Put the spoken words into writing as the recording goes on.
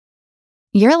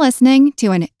You're listening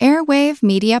to an Airwave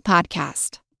Media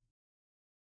Podcast.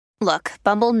 Look,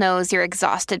 Bumble knows you're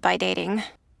exhausted by dating.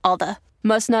 All the,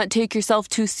 must not take yourself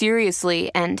too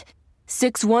seriously, and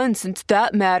 6'1" since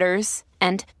that matters,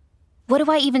 and what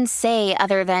do I even say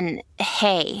other than,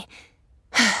 hey?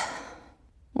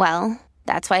 Well,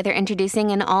 that's why they're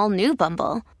introducing an all-new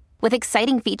Bumble, with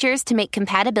exciting features to make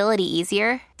compatibility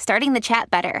easier, starting the chat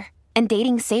better, and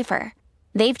dating safer.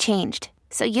 They've changed,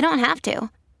 so you don't have to.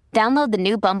 Download the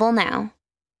new Bumble now.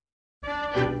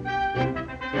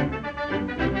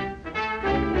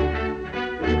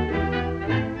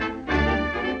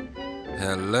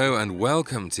 Hello and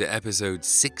welcome to episode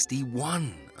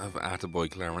 61 of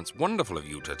Attaboy Clarence. Wonderful of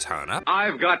you to turn up.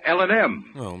 I've got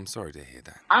L&M. Oh, I'm sorry to hear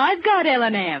that. I've got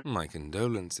L&M. My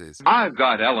condolences. I've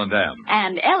got L&M.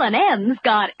 And L&M's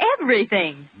got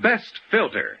everything. Best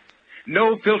filter.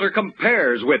 No filter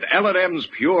compares with L&M's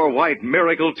Pure White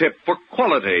Miracle Tip for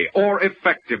quality or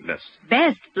effectiveness.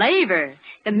 Best flavor.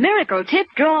 The Miracle Tip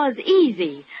draws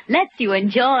easy. Lets you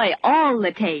enjoy all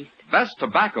the taste. Best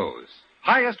tobaccos.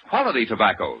 Highest quality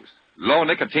tobaccos. Low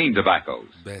nicotine tobaccos.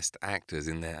 Best actors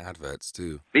in their adverts,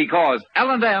 too. Because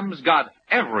L&M's got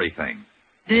everything.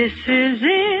 This is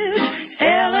it.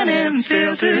 L&M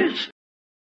filters.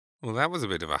 Well, that was a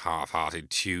bit of a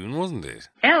half-hearted tune, wasn't it?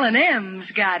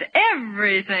 L&M's got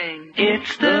everything.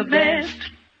 It's the best.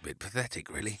 Bit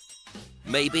pathetic, really.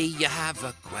 Maybe you have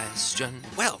a question.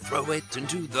 Well, throw it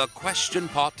into the question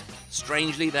pot.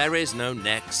 Strangely, there is no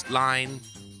next line.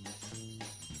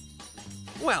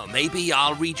 Well, maybe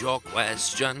I'll read your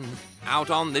question out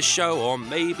on the show, or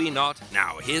maybe not.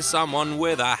 Now, here's someone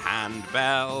with a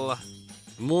handbell.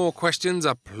 More questions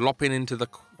are plopping into the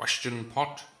question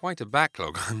pot. Quite a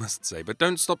backlog, I must say, but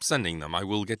don't stop sending them. I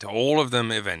will get to all of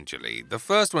them eventually. The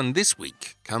first one this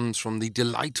week comes from the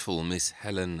delightful Miss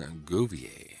Helen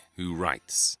Gouvier, who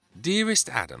writes, Dearest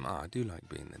Adam, I do like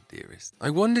being the dearest.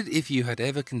 I wondered if you had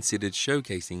ever considered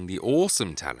showcasing the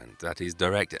awesome talent that is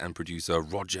director and producer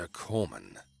Roger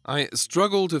Corman. I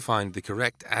struggle to find the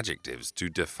correct adjectives to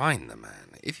define the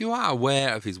man. If you are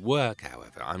aware of his work,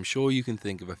 however, I'm sure you can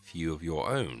think of a few of your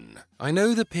own. I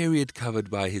know the period covered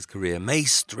by his career may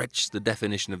stretch the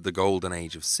definition of the golden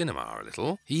age of cinema a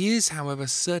little. He is, however,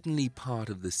 certainly part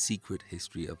of the secret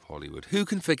history of Hollywood. Who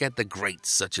can forget the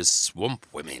greats such as Swamp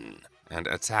Women and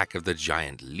Attack of the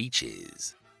Giant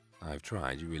Leeches? I've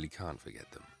tried, you really can't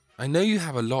forget them. I know you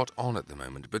have a lot on at the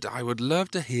moment, but I would love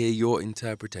to hear your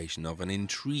interpretation of an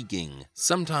intriguing,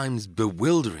 sometimes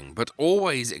bewildering, but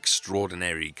always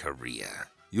extraordinary career.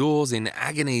 Yours in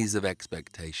agonies of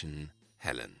expectation,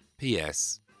 Helen.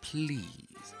 P.S. Please.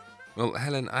 Well,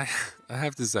 Helen, I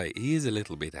have to say, he is a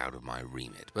little bit out of my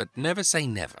remit, but never say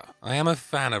never. I am a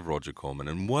fan of Roger Corman,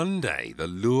 and one day the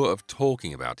lure of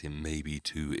talking about him may be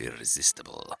too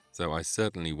irresistible. So I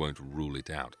certainly won't rule it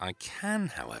out. I can,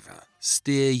 however,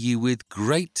 steer you with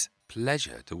great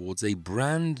pleasure towards a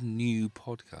brand new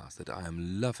podcast that I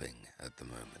am loving at the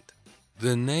moment.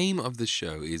 The name of the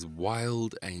show is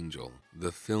Wild Angel,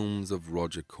 the films of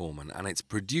Roger Corman, and it's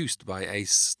produced by a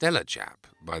stellar chap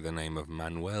by the name of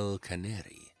Manuel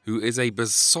Caneri, who is a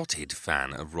besotted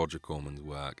fan of Roger Corman's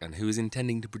work and who is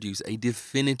intending to produce a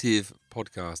definitive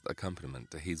podcast accompaniment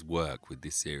to his work with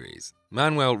this series.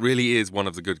 Manuel really is one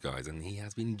of the good guys, and he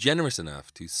has been generous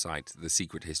enough to cite The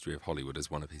Secret History of Hollywood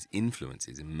as one of his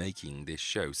influences in making this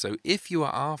show. So if you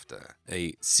are after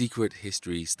a secret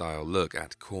history style look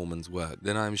at Corman's work,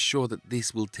 then I'm sure that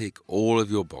this will tick all of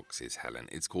your boxes, Helen.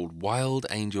 It's called Wild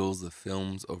Angels, the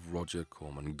films of Roger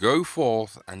Corman. Go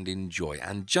forth and enjoy,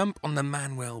 and jump on the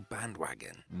Manuel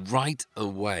bandwagon right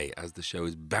away, as the show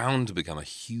is bound to become a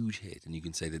huge hit, and you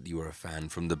can say that you are a fan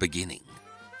from the beginning.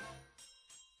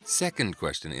 Second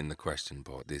question in the question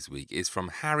pot this week is from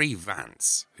Harry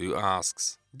Vance, who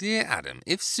asks, Dear Adam,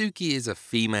 if Suki is a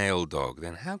female dog,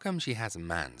 then how come she has a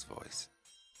man's voice?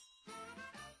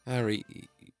 Harry,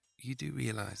 you do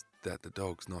realise that the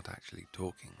dog's not actually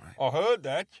talking, right? I heard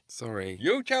that. Sorry.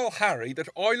 You tell Harry that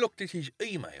I looked at his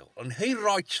email and he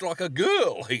writes like a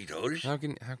girl, he does. How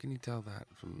can you tell that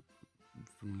from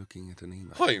looking at an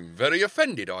email? I'm very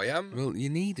offended, I am. Well, you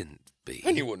needn't be.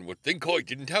 Anyone would think I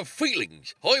didn't have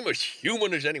feelings. I'm as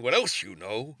human as anyone else, you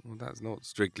know. Well, that's not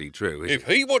strictly true, is If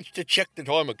it? he wants to check that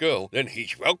I'm a girl, then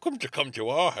he's welcome to come to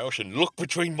our house and look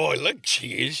between my legs,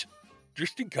 he is.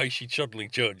 Just in case he suddenly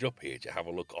turns up here to have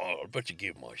a look, I'd better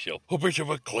give myself a bit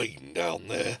of a clean down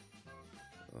there.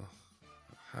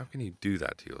 How can you do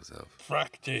that to yourself?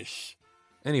 Practice.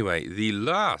 Anyway, the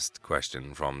last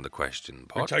question from the question It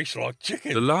pot. tastes like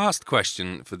chicken. The last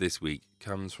question for this week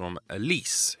comes from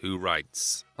Elise, who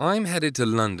writes, I'm headed to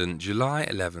London July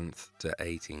 11th to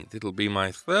 18th. It'll be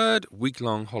my 3rd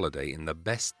week-long holiday in the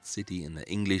best city in the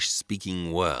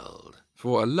English-speaking world.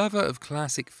 For a lover of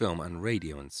classic film and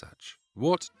radio and such,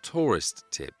 what tourist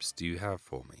tips do you have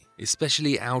for me?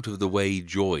 Especially out-of-the-way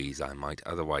joys I might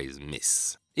otherwise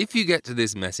miss. If you get to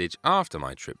this message after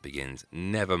my trip begins,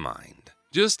 never mind.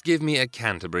 Just give me a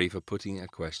Canterbury for putting a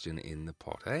question in the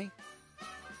pot, eh?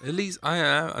 Elise,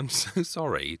 I'm so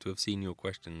sorry to have seen your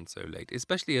question so late,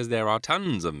 especially as there are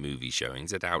tons of movie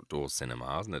showings at outdoor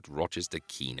cinemas and at Rochester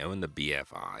Kino and the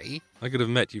BFI. I could have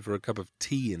met you for a cup of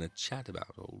tea and a chat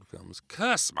about old films.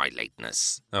 Curse my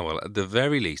lateness. Oh well, at the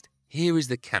very least, here is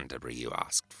the Canterbury you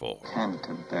asked for.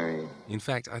 Canterbury. In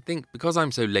fact, I think because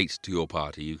I'm so late to your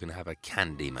party, you can have a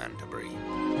Candy-Manterbury.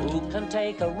 Who can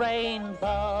take a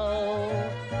rainbow,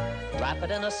 wrap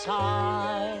it in a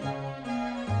sign,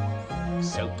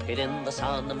 soak it in the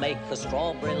sun and make a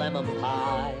strawberry lemon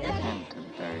pie?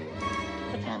 Canterbury.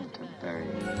 Canterbury.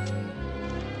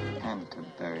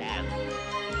 Canterbury.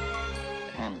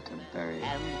 Canterbury.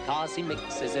 And 'cause he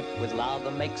mixes it with love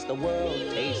and makes the world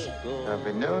taste good. There'll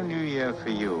be no New Year for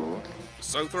you.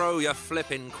 So throw your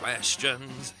flipping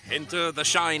questions into the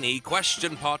shiny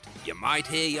question pot. You might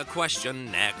hear your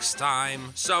question next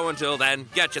time. So until then,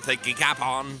 get your thinking cap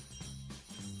on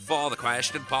for the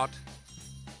question pot.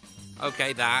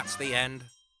 Okay, that's the end.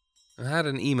 I had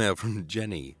an email from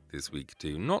Jenny this week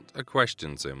too. Not a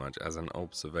question so much as an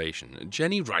observation.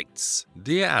 Jenny writes,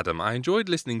 Dear Adam, I enjoyed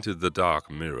listening to The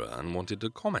Dark Mirror and wanted to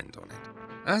comment on it.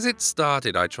 As it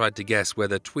started, I tried to guess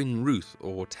whether twin Ruth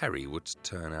or Terry would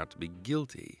turn out to be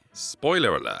guilty.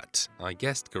 Spoiler alert! I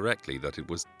guessed correctly that it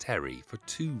was Terry for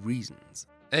 2 reasons.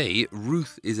 A.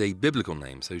 Ruth is a biblical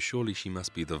name, so surely she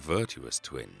must be the virtuous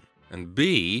twin. And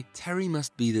B. Terry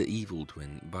must be the evil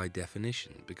twin by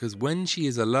definition, because when she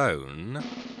is alone,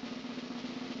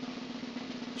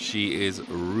 she is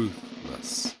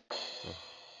ruthless. Oh,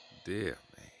 dear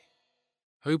me.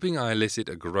 Hoping I elicit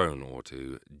a groan or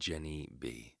two, Jenny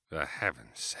B. For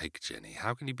heaven's sake, Jenny,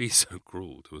 how can you be so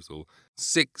cruel to us all?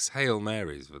 6 Hail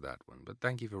Marys for that one, but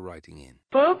thank you for writing in.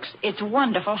 Folks, it's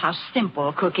wonderful how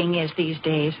simple cooking is these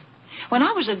days. When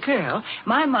I was a girl,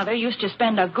 my mother used to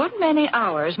spend a good many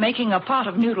hours making a pot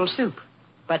of noodle soup.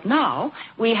 But now,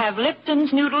 we have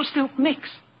Lipton's noodle soup mix.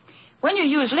 When you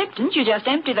use Lipton's, you just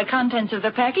empty the contents of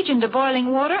the package into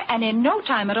boiling water, and in no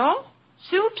time at all,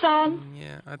 soup's on.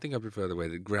 Yeah, I think I prefer the way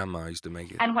that Grandma used to make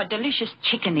it. And what delicious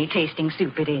chickeny-tasting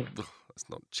soup it is. Ugh, that's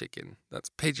not chicken. That's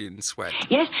pigeon sweat.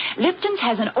 Yes, Lipton's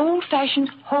has an old-fashioned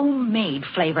homemade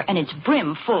flavor, and it's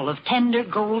brim full of tender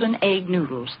golden egg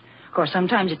noodles. Of course,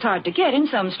 sometimes it's hard to get in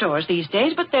some stores these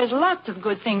days, but there's lots of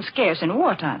good things scarce in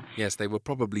wartime. Yes, they were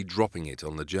probably dropping it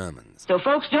on the Germans. So,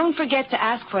 folks, don't forget to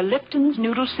ask for Lipton's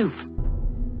noodle soup.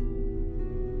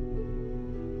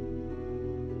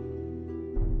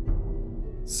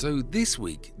 So this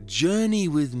week, journey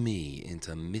with me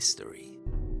into mystery.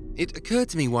 It occurred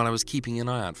to me while I was keeping an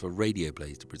eye out for radio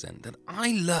plays to present that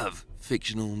I love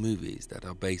fictional movies that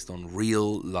are based on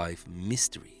real-life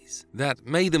mysteries that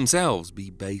may themselves be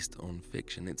based on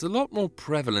fiction. It's a lot more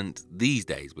prevalent these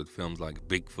days with films like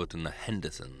Bigfoot and the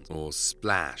Hendersons, or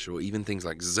Splash, or even things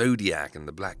like Zodiac and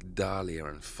the Black Dahlia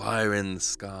and Fire in the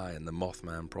Sky and the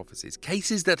Mothman Prophecies.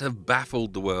 Cases that have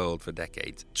baffled the world for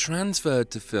decades,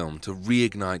 transferred to film to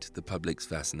reignite the public's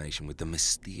fascination with the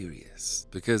mysterious.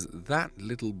 Because that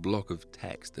little block of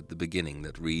text at the beginning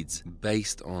that reads,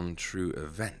 based on true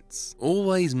events,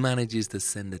 always manages to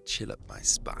send a chill up my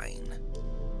spine.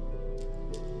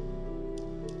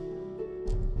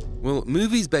 Well,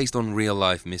 movies based on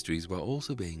real-life mysteries were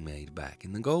also being made back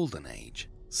in the Golden Age,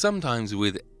 sometimes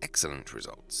with excellent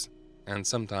results, and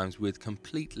sometimes with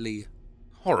completely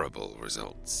horrible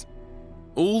results.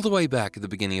 All the way back at the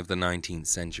beginning of the 19th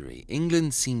century,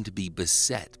 England seemed to be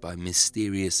beset by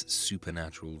mysterious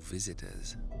supernatural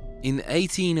visitors. In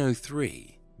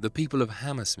 1803, the people of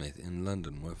Hammersmith in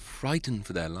London were frightened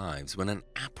for their lives when an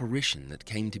apparition that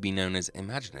came to be known as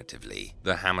imaginatively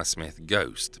the Hammersmith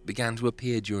Ghost began to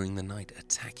appear during the night,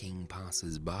 attacking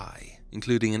passers-by,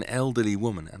 including an elderly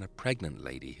woman and a pregnant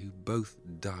lady who both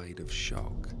died of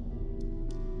shock.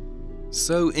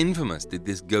 So infamous did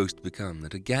this ghost become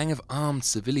that a gang of armed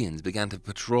civilians began to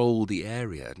patrol the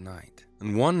area at night.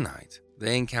 And one night,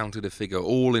 they encountered a figure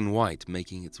all in white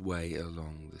making its way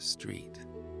along the street.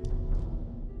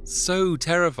 So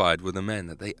terrified were the men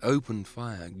that they opened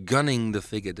fire, gunning the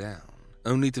figure down,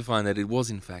 only to find that it was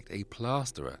in fact a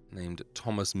plasterer named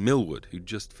Thomas Millwood who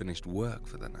just finished work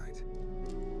for the night.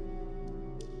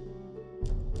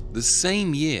 The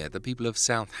same year, the people of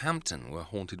Southampton were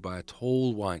haunted by a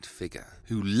tall white figure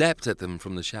who leapt at them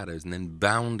from the shadows and then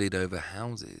bounded over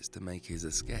houses to make his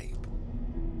escape.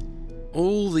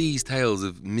 All these tales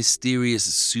of mysterious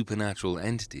supernatural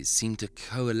entities seem to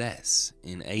coalesce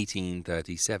in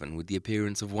 1837 with the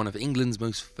appearance of one of England's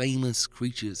most famous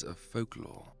creatures of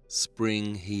folklore,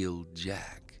 Spring-Heeled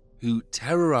Jack, who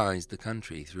terrorized the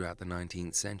country throughout the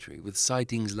 19th century, with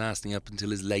sightings lasting up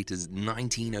until as late as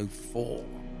 1904.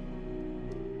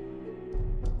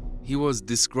 He was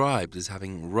described as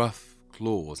having rough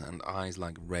claws and eyes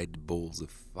like red balls of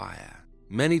fire.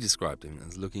 Many described him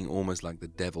as looking almost like the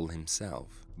devil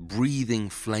himself, breathing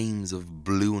flames of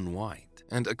blue and white.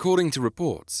 And according to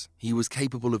reports, he was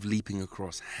capable of leaping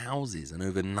across houses and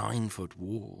over 9-foot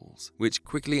walls, which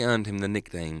quickly earned him the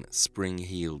nickname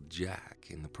Spring-Heeled Jack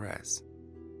in the press.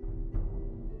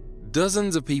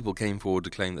 Dozens of people came forward to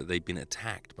claim that they'd been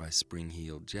attacked by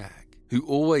Spring-Heeled Jack, who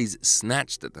always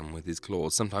snatched at them with his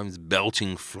claws, sometimes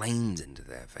belching flames into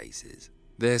their faces.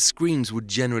 Their screams would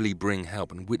generally bring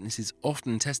help, and witnesses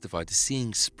often testified to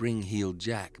seeing Spring-Heeled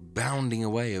Jack bounding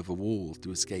away over walls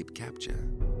to escape capture.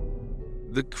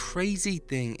 The crazy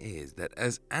thing is that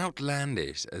as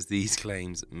outlandish as these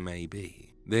claims may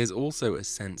be, there's also a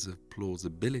sense of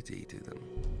plausibility to them.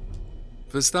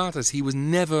 For starters, he was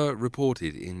never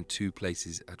reported in 2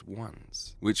 places at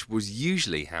once, which was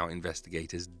usually how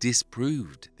investigators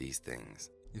disproved these things.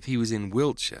 If he was in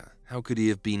Wiltshire, how could he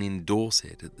have been in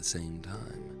Dorset at the same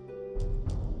time?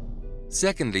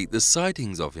 Secondly, the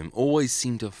sightings of him always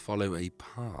seemed to follow a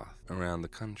path around the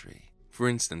country. For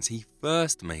instance, he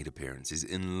first made appearances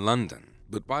in London,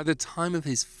 but by the time of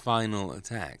his final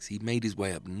attacks, he'd made his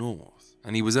way up north,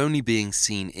 and he was only being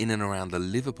seen in and around the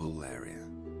Liverpool area.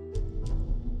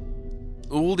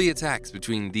 All the attacks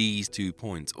between these 2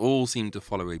 points all seemed to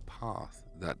follow a path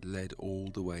that led all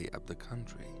the way up the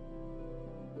country.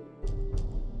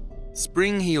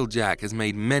 Spring-Heeled Jack has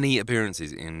made many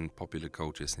appearances in popular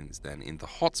culture since then. In the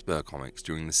Hotspur comics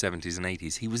during the 70s and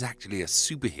 80s, he was actually a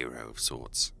superhero of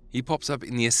sorts. He pops up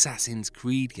in the Assassin's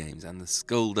Creed games and the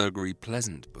Skullduggery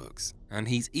Pleasant books, and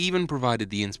he's even provided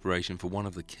the inspiration for one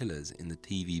of the killers in the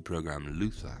TV program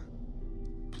Luther.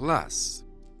 Plus,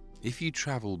 if you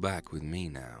travel back with me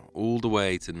now, all the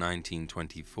way to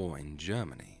 1924 in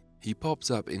Germany, he pops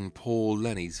up in Paul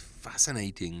Lenny's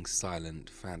fascinating silent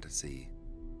fantasy,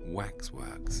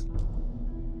 Waxworks.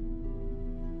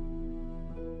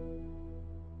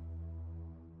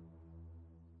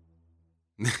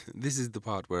 This is the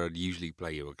part where I'd usually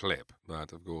play you a clip,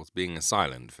 but of course, being a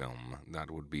silent film, that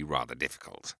would be rather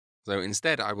difficult. So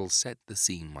instead, I will set the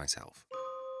scene myself.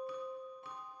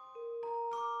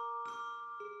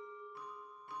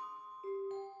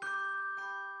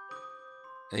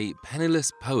 A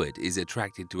penniless poet is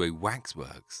attracted to a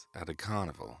waxworks at a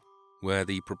carnival, where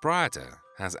the proprietor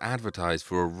has advertised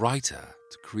for a writer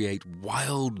to create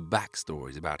wild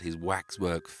backstories about his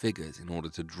waxwork figures in order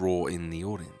to draw in the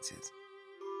audiences.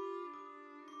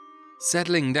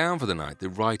 Settling down for the night, the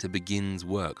writer begins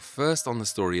work first on the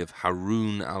story of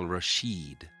Harun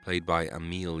al-Rashid, played by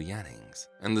Emil Jannings,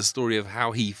 and the story of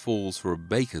how he falls for a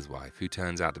baker's wife who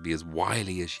turns out to be as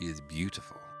wily as she is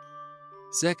beautiful.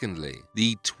 Secondly,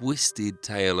 the twisted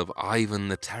tale of Ivan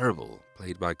the Terrible,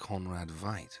 played by Conrad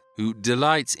Veidt, who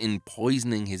delights in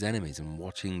poisoning his enemies and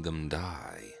watching them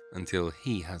die until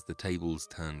he has the tables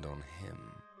turned on him.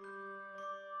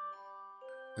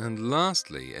 And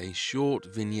lastly, a short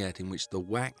vignette in which the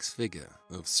wax figure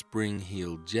of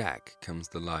Spring-Heeled Jack comes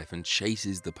to life and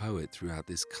chases the poet throughout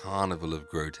this carnival of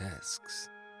grotesques.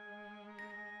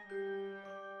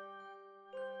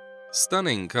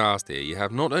 Stunning cast here. You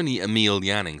have not only Emil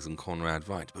Jannings and Conrad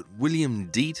Veidt, but William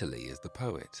Dieterle as the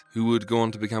poet, who would go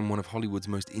on to become one of Hollywood's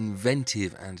most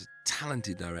inventive and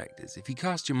talented directors. If you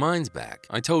cast your minds back,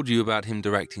 I told you about him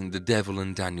directing The Devil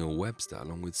and Daniel Webster,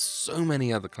 along with so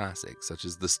many other classics, such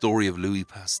as The Story of Louis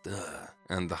Pasteur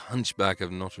and The Hunchback of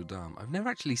Notre Dame. I've never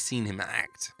actually seen him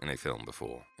act in a film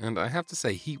before, and I have to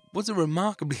say, he was a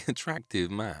remarkably attractive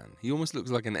man. He almost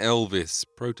looks like an Elvis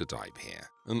prototype here.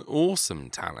 An awesome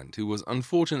talent who was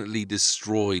unfortunately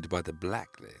destroyed by the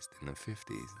blacklist in the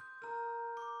 50s.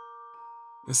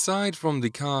 Aside from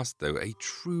the cast, though, a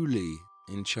truly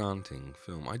enchanting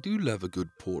film. I do love a good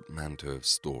portmanteau of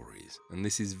stories, and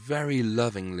this is very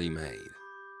lovingly made.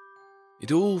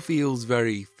 It all feels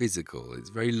very physical, it's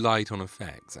very light on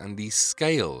effects, and the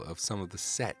scale of some of the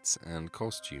sets and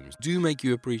costumes do make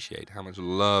you appreciate how much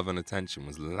love and attention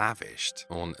was lavished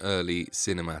on early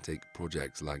cinematic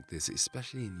projects like this,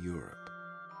 especially in Europe.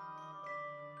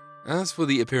 As for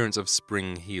the appearance of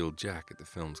Spring-Heeled Jack at the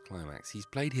film's climax, he's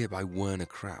played here by Werner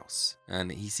Krauss,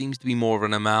 and he seems to be more of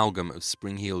an amalgam of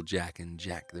Spring-Heeled Jack and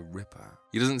Jack the Ripper.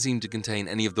 He doesn't seem to contain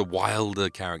any of the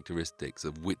wilder characteristics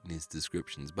of Whitney's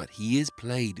descriptions, but he is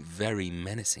played very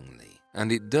menacingly,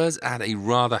 and it does add a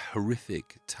rather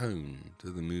horrific tone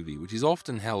to the movie, which is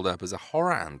often held up as a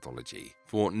horror anthology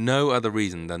for no other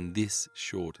reason than this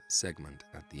short segment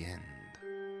at the end.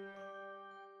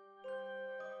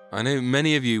 I know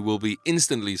many of you will be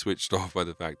instantly switched off by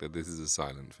the fact that this is a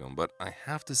silent film, but I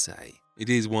have to say, it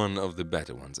is one of the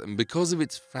better ones, and because of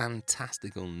its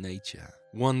fantastical nature,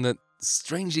 one that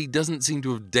strangely doesn't seem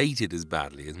to have dated as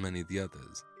badly as many of the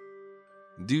others.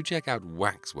 Do check out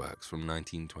Waxworks from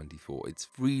 1924. It's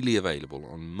freely available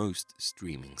on most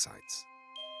streaming sites.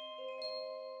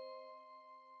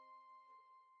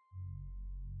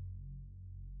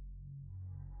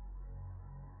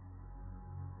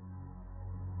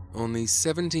 On the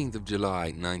 17th of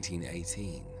July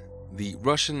 1918, the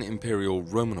Russian Imperial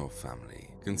Romanov family,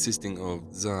 consisting of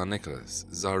Tsar Nicholas,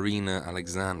 Tsarina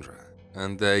Alexandra,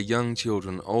 and their young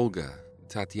children Olga,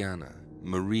 Tatiana,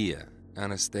 Maria,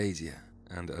 Anastasia,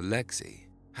 and Alexei,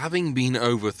 having been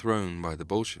overthrown by the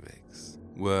Bolsheviks,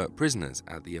 were prisoners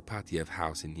at the Apatiev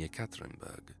house in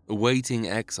Yekaterinburg, awaiting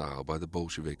exile by the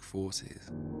Bolshevik forces.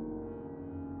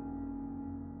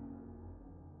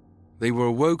 They were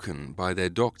awoken by their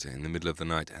doctor in the middle of the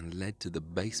night and led to the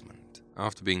basement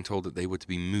after being told that they were to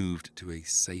be moved to a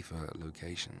safer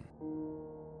location.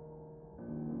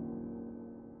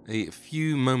 A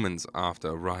few moments after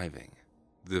arriving,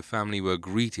 the family were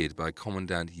greeted by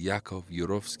Commandant Yakov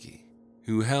Yurovsky,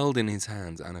 who held in his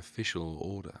hands an official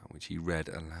order which he read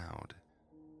aloud.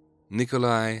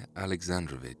 Nikolai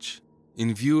Alexandrovich,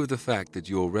 in view of the fact that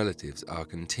your relatives are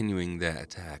continuing their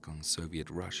attack on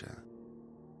Soviet Russia,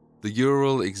 the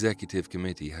Ural Executive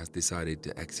Committee has decided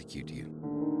to execute you.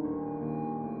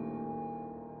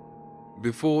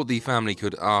 Before the family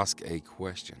could ask a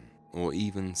question, or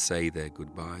even say their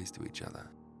goodbyes to each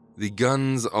other, the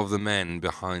guns of the men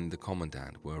behind the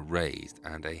commandant were raised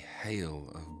and a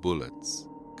hail of bullets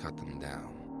cut them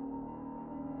down.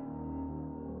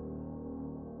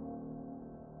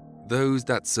 Those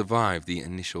that survived the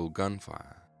initial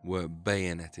gunfire were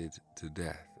bayoneted to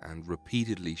death and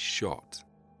repeatedly shot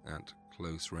at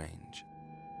close range.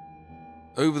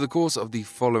 Over the course of the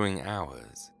following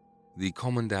hours, the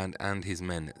commandant and his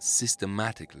men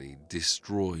systematically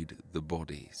destroyed the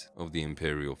bodies of the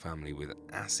imperial family with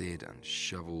acid and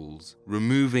shovels,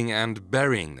 removing and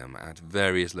burying them at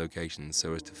various locations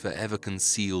so as to forever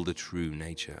conceal the true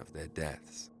nature of their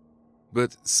deaths.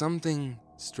 But something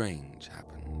strange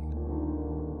happened.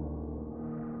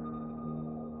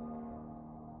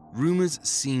 Rumors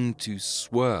seemed to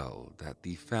swirl that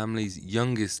the family's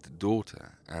youngest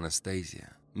daughter,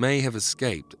 Anastasia, may have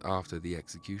escaped after the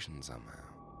execution somehow.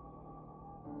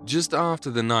 Just after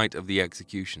the night of the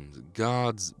executions,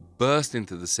 guards burst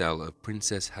into the cell of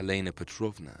Princess Helena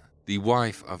Petrovna, the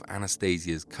wife of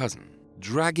Anastasia's cousin,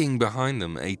 dragging behind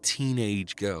them a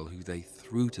teenage girl who they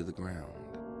threw to the ground.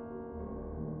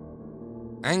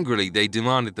 Angrily, they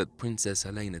demanded that Princess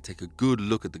Helena take a good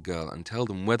look at the girl and tell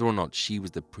them whether or not she was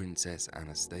the Princess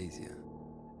Anastasia.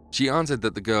 She answered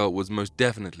that the girl was most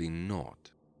definitely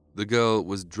not. The girl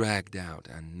was dragged out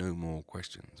and no more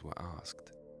questions were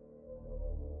asked.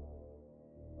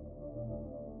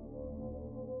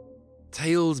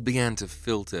 Tales began to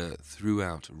filter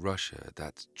throughout Russia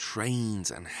that trains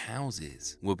and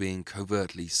houses were being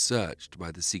covertly searched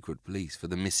by the secret police for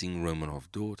the missing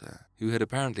Romanov daughter, who had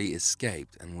apparently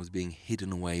escaped and was being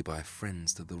hidden away by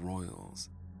friends to the royals.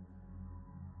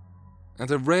 At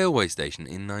a railway station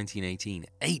in 1918,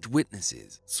 8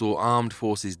 witnesses saw armed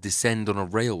forces descend on a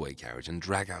railway carriage and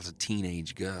drag out a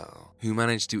teenage girl, who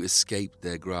managed to escape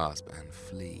their grasp and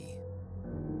flee.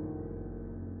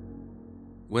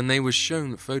 When they were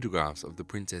shown photographs of the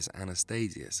Princess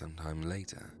Anastasia sometime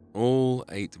later, all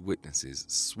 8 witnesses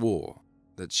swore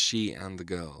that she and the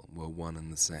girl were one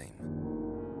and the same.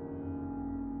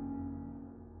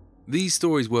 These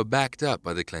stories were backed up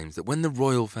by the claims that when the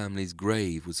royal family's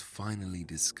grave was finally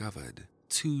discovered,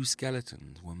 2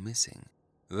 skeletons were missing,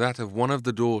 that of one of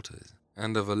the daughters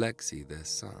and of Alexei, their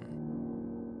son.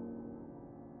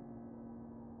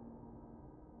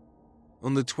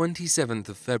 On the 27th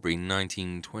of February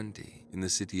 1920, in the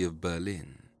city of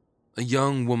Berlin, a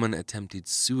young woman attempted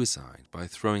suicide by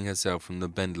throwing herself from the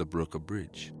Bendlerbrücke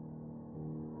Bridge.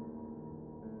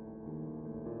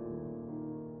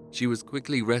 She was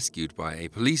quickly rescued by a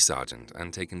police sergeant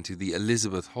and taken to the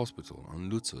Elizabeth Hospital on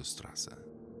Lutzowstrasse.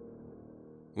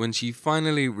 When she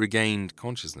finally regained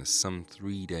consciousness some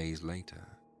 3 days later,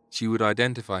 She would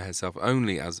identify herself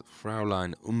only as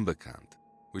Fräulein Unbekannt,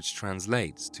 which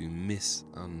translates to Miss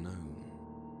Unknown.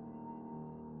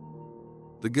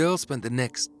 The girl spent the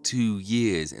next 2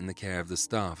 years in the care of the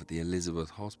staff at the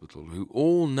Elizabeth Hospital, who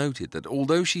all noted that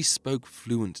although she spoke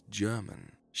fluent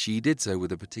German, she did so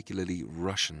with a particularly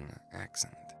Russian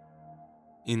accent.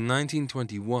 In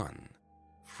 1921,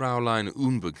 Fräulein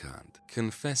Unbekannt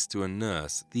confessed to a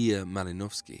nurse, Thea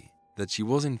Malinowski, that she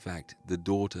was in fact the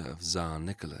daughter of Tsar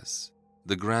Nicholas,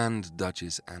 the Grand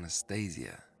Duchess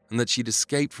Anastasia, and that she'd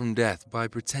escaped from death by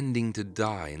pretending to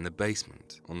die in the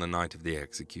basement on the night of the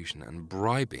execution and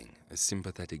bribing a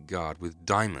sympathetic guard with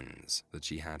diamonds that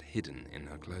she had hidden in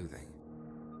her clothing.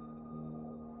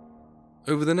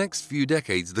 Over the next few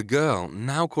decades, the girl,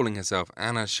 now calling herself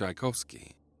Anna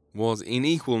Tchaikovsky, was in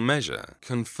equal measure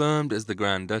confirmed as the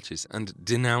Grand Duchess and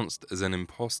denounced as an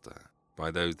impostor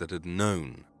by those that had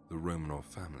known the Romanov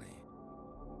family.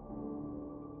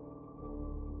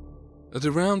 At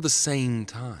around the same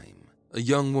time, a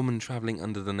young woman traveling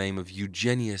under the name of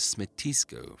Eugenia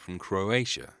Smetisko from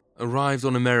Croatia arrived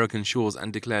on American shores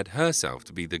and declared herself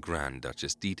to be the Grand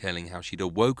Duchess, detailing how she'd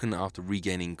awoken after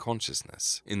regaining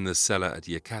consciousness in the cellar at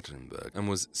Yekaterinburg and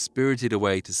was spirited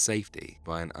away to safety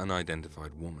by an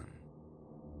unidentified woman.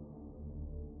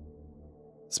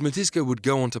 Smetisko would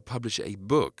go on to publish a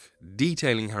book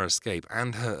detailing her escape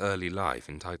and her early life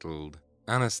entitled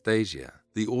Anastasia,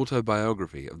 the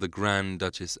autobiography of the Grand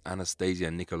Duchess Anastasia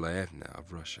Nikolaevna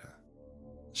of Russia.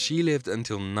 She lived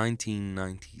until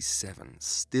 1997,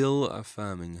 still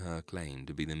affirming her claim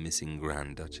to be the missing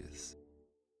Grand Duchess.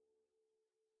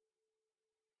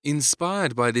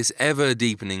 Inspired by this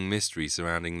ever-deepening mystery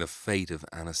surrounding the fate of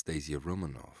Anastasia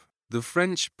Romanov, the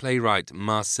French playwright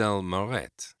Marcel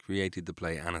Moret created the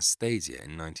play Anastasia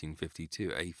in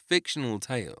 1952, a fictional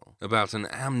tale about an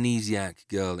amnesiac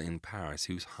girl in Paris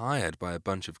who's hired by a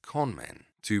bunch of con men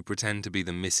to pretend to be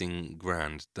the missing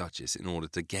Grand Duchess in order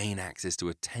to gain access to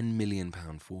a £10 million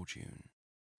fortune.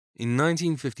 In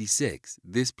 1956,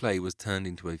 this play was turned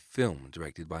into a film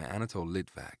directed by Anatol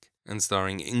Litvak and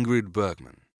starring Ingrid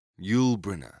Bergman, Yul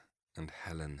Brynner, and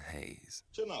Helen Hayes.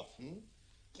 Enough,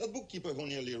 That bookkeeper who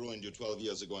nearly ruined you 12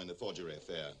 years ago in the forgery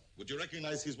affair, would you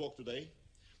recognize his walk today?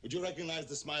 Would you recognize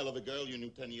the smile of a girl you knew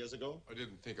 10 years ago? I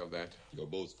didn't think of that. You're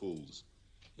both fools.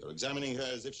 You're examining her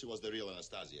as if she was the real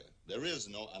Anastasia. There is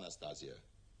no Anastasia.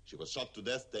 She was shot to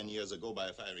death 10 years ago by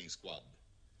a firing squad.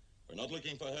 We're not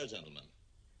looking for her, gentlemen.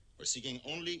 We're seeking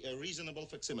only a reasonable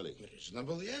facsimile.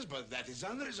 Reasonable, yes, but that is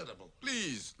unreasonable.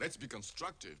 Please, let's be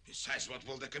constructive. Besides, what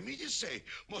will the committee say?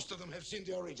 Most of them have seen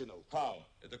the original. How?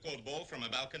 At the court ball from a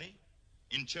balcony?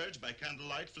 In church by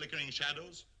candlelight, flickering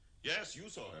shadows? Yes, you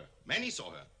saw her. Many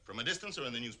saw her. From a distance or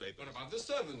in the newspaper. What about the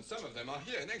servants? Some of them are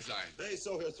here in exile. They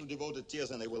saw her through devoted tears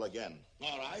and they will again.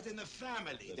 All right, and the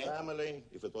family. The family?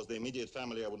 If it was the immediate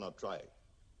family, I would not try.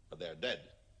 But they're dead.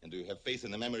 And do you have faith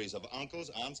in the memories of uncles,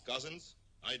 aunts, cousins?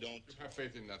 I don't. You have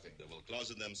faith in nothing. They will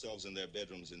closet themselves in their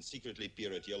bedrooms and secretly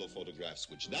peer at yellow photographs,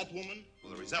 which that woman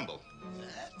will resemble.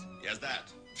 That? Yes,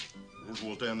 that. Rouge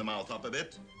will turn the mouth up a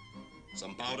bit.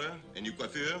 Some powder, a new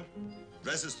coiffure,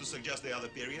 dresses to suggest the other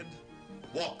period.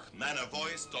 Walk, manner,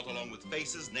 voice, taught along with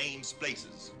faces, names,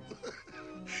 places.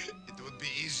 It would be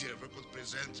easier if we could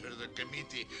present her to the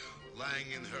committee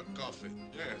lying in her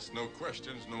coffin. Yes, no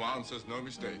questions, no answers, no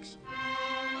mistakes.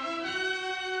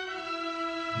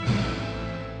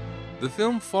 The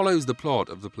film follows the plot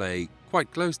of the play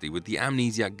quite closely, with the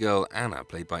amnesiac girl Anna,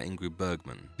 played by Ingrid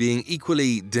Bergman, being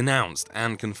equally denounced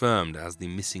and confirmed as the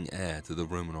missing heir to the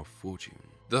Romanov fortune.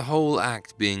 The whole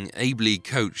act being ably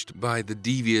coached by the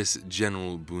devious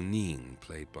General Bunin,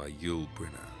 played by Yul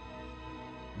Brynner.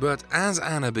 But as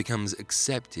Anna becomes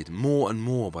accepted more and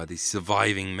more by the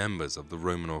surviving members of the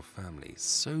Romanov family,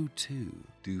 so too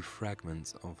do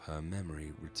fragments of her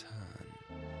memory return.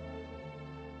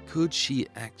 Could she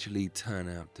actually turn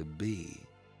out to be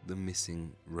the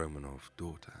missing Romanov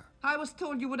daughter? I was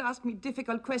told you would ask me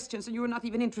difficult questions, and you were not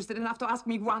even interested enough to ask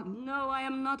me one. No, I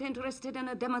am not interested in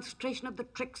a demonstration of the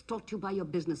tricks taught you by your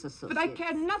business associates. But I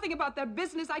care nothing about their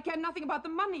business. I care nothing about the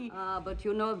money. Ah, but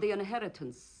you know of the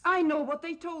inheritance. I know what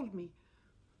they told me.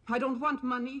 I don't want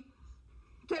money.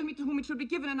 Tell me to whom it should be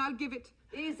given, and I'll give it.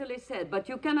 Easily said, but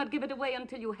you cannot give it away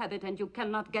until you have it, and you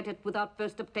cannot get it without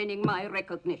first obtaining my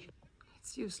recognition.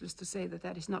 It's useless to say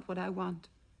that is not what I want.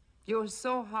 You're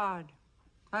so hard.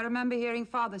 I remember hearing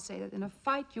Father say that in a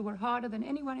fight you were harder than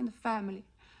anyone in the family.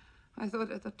 I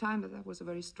thought at the time that was a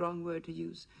very strong word to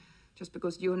use, just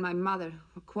because you and my mother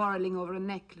were quarreling over a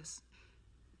necklace.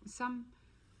 Some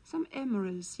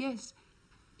emeralds, yes.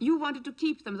 You wanted to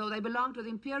keep them, though they belonged to the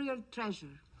imperial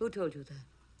treasure. Who told you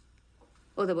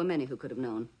that? Oh, there were many who could have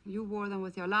known. You wore them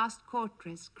with your last court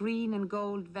dress, green and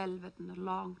gold velvet and a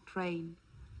long train.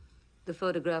 The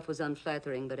photograph was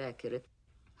unflattering but accurate.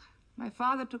 My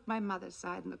father took my mother's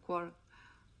side in the quarrel.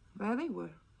 Well, they were.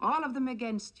 All of them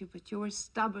against you, but you were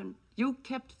stubborn. You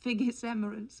kept Figgy's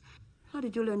emeralds. How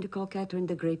did you learn to call Catherine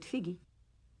the Great Figgy?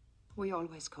 We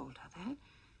always called her that.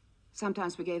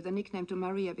 Sometimes we gave the nickname to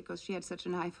Maria because she had such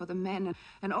an eye for the men.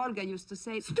 And Olga used to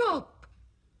say, "Stop!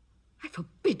 I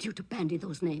forbid you to bandy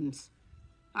those names."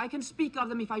 I can speak of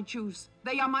them if I choose.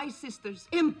 They are my sisters.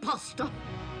 Imposter!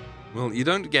 Well, you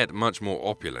don't get much more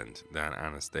opulent than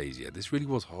Anastasia. This really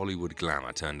was Hollywood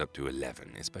glamour turned up to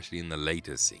 11, especially in the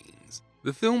later scenes.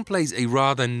 The film plays a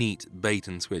rather neat bait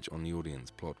and switch on the audience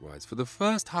plot-wise. For the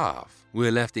first half,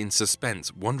 we're left in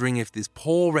suspense, wondering if this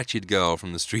poor wretched girl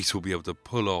from the streets will be able to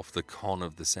pull off the con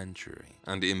of the century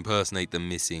and impersonate the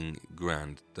missing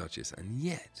Grand Duchess. And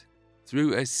yet,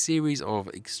 through a series of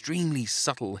extremely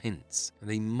subtle hints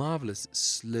and a marvellous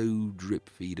slow drip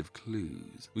feed of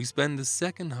clues, we spend the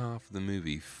second half of the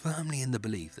movie firmly in the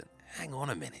belief that, hang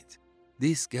on a minute,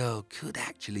 this girl could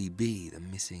actually be the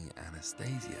missing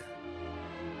Anastasia.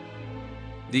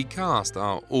 The cast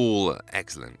are all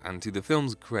excellent, and to the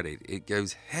film's credit, it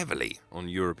goes heavily on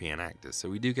European actors, so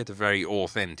we do get a very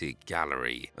authentic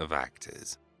gallery of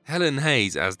actors. Helen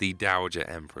Hayes as the Dowager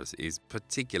Empress is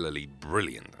particularly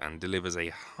brilliant and delivers a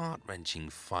heart-wrenching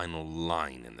final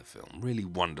line in the film. Really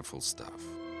wonderful stuff.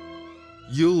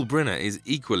 Yul Brynner is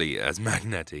equally as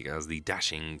magnetic as the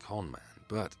dashing conman,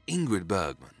 but Ingrid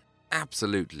Bergman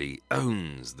absolutely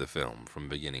owns the film from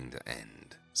beginning to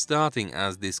end, starting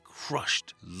as this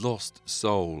crushed, lost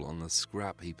soul on the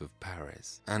scrap heap of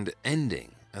Paris, and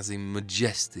ending as a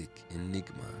majestic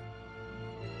enigma.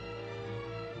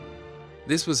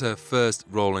 This was her first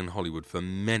role in Hollywood for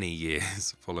many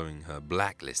years, following her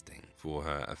blacklisting for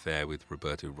her affair with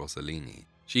Roberto Rossellini.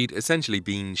 She'd essentially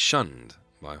been shunned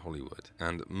by Hollywood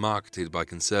and marketed by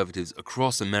conservatives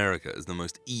across America as the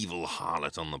most evil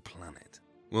harlot on the planet.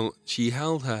 Well, she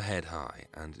held her head high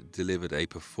and delivered a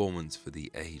performance for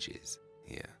the ages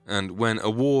here. And when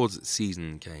awards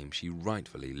season came, she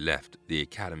rightfully left the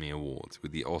Academy Awards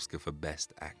with the Oscar for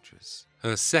Best Actress.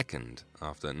 Her second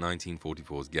after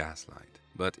 1944's Gaslight.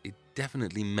 But it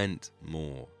definitely meant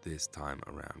more this time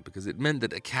around, because it meant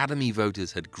that Academy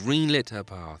voters had greenlit her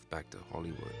path back to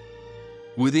Hollywood.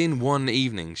 Within one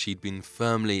evening, she'd been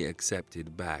firmly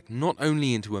accepted back, not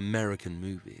only into American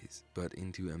movies, but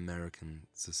into American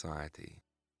society.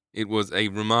 It was a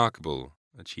remarkable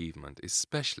achievement,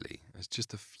 especially as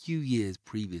just a few years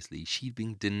previously she'd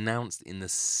been denounced in the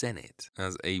Senate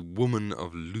as a woman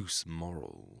of loose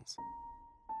morals.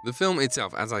 The film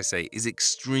itself, as I say, is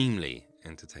extremely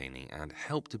entertaining and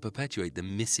helped to perpetuate the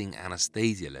missing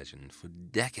Anastasia legend for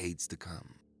decades to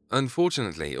come.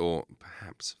 Unfortunately, or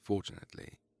perhaps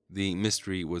fortunately, the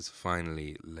mystery was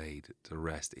finally laid to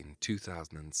rest in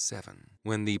 2007,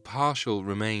 when the partial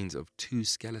remains of 2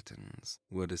 skeletons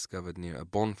were discovered near a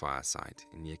bonfire site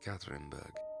in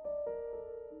Yekaterinburg.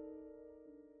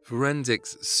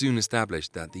 Forensics soon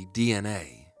established that the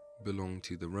DNA belonged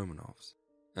to the Romanovs,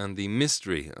 and the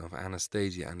mystery of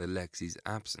Anastasia and Alexei's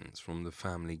absence from the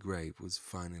family grave was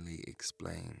finally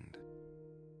explained.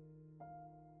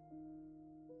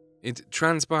 It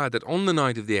transpired that on the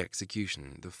night of the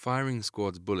execution, the firing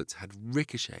squad's bullets had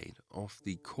ricocheted off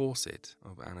the corset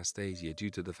of Anastasia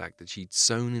due to the fact that she'd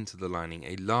sewn into the lining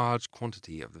a large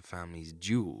quantity of the family's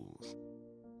jewels.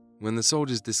 When the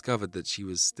soldiers discovered that she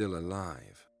was still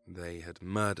alive, they had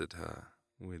murdered her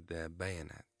with their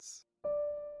bayonets.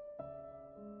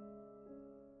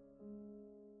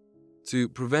 To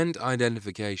prevent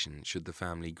identification should the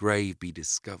family grave be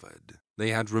discovered,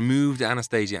 they had removed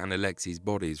Anastasia and Alexei's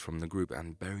bodies from the group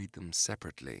and buried them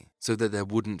separately, so that there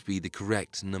wouldn't be the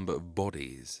correct number of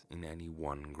bodies in any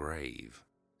one grave.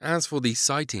 As for the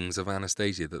sightings of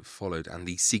Anastasia that followed and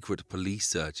the secret police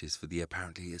searches for the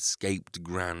apparently escaped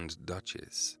Grand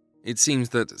Duchess, it seems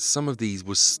that some of these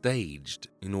were staged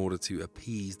in order to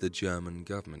appease the German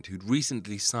government, who'd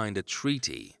recently signed a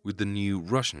treaty with the new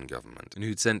Russian government and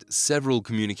who'd sent several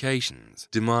communications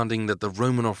demanding that the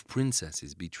Romanov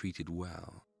princesses be treated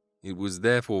well. It was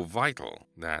therefore vital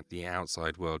that the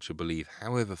outside world should believe,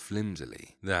 however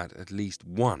flimsily, that at least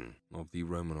one of the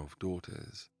Romanov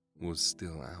daughters was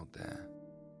still out there.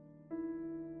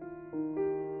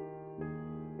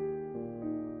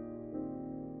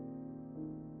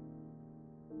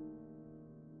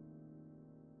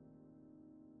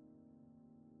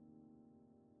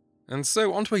 And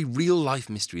so onto a real-life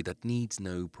mystery that needs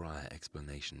no prior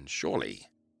explanation, surely.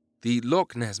 The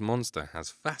Loch Ness Monster has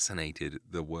fascinated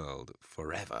the world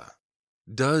forever.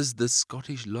 Does the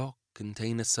Scottish Loch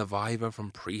contain a survivor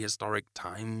from prehistoric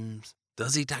times?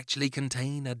 Does it actually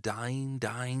contain a dying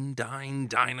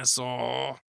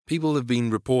dinosaur? People have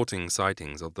been reporting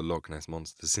sightings of the Loch Ness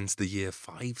Monster since the year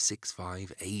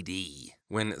 565 AD,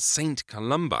 when Saint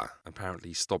Columba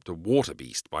apparently stopped a water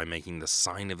beast by making the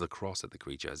sign of the cross at the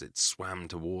creature as it swam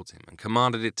towards him and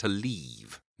commanded it to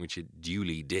leave, which it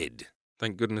duly did.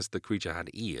 Thank goodness the creature had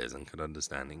ears and could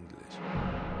understand English.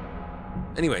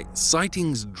 Anyway,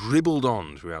 sightings dribbled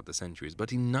on throughout the centuries,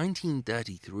 but in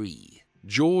 1933,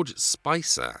 George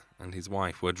Spicer and his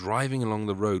wife were driving along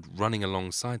the road running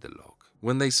alongside the loch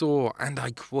when they saw, and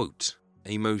I quote,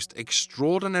 a most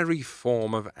extraordinary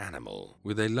form of animal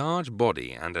with a large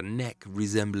body and a neck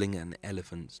resembling an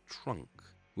elephant's trunk,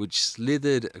 which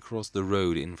slithered across the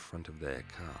road in front of their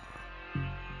car.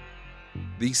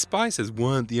 The Spicers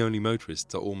weren't the only motorists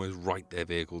to almost write their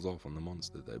vehicles off on the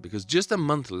monster, though, because just a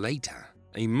month later,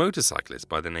 a motorcyclist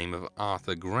by the name of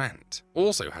Arthur Grant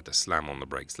also had to slam on the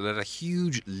brakes to let a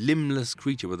huge limbless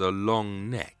creature with a long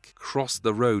neck cross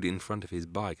the road in front of his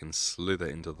bike and slither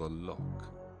into the loch.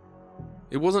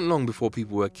 It wasn't long before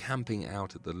people were camping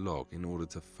out at the loch in order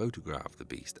to photograph the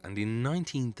beast, and in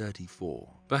 1934,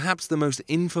 perhaps the most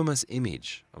infamous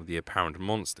image of the apparent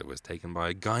monster was taken by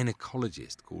a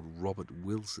gynecologist called Robert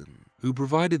Wilson, who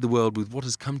provided the world with what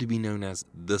has come to be known as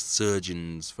the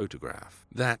surgeon's photograph,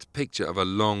 that picture of a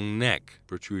long neck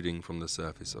protruding from the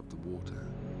surface of the water.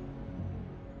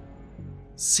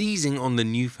 Seizing on the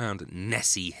newfound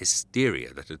Nessie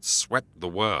hysteria that had swept the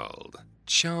world,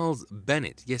 Charles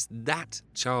Bennett, yes, that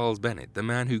Charles Bennett, the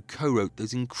man who co-wrote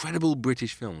those incredible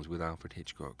British films with Alfred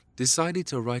Hitchcock, decided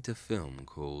to write a film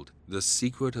called The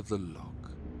Secret of the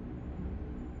Loch.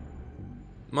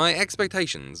 My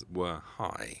expectations were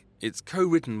high. It's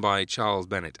co-written by Charles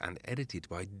Bennett and edited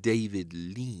by David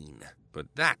Lean.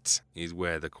 But that is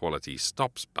where the quality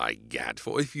stops, by gad,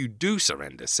 for if you do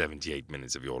surrender 78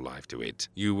 minutes of your life to it,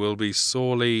 you will be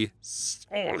sorely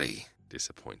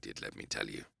disappointed, let me tell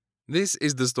you. This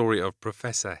is the story of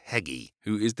Professor Heggie,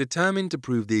 who is determined to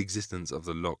prove the existence of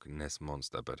the Loch Ness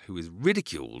Monster, but who is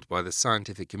ridiculed by the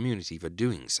scientific community for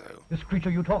doing so. This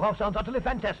creature you talk of sounds utterly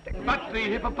fantastic. But the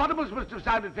hippopotamus must have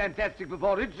sounded fantastic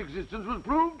before its existence was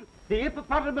proved. The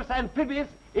hippopotamus amphibious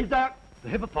is the... The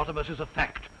hippopotamus is a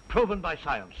fact, proven by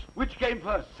science. Which came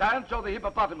first, science or the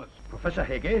hippopotamus? Professor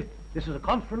Heggie, this is a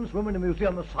conference room in a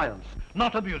museum of science,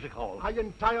 not a music hall. I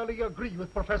entirely agree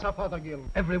with Professor Fothergill.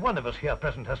 Every one of us here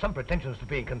present has some pretensions to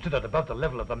being considered above the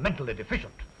level of the mentally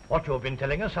deficient. What you've been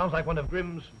telling us sounds like one of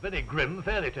Grimm's very grim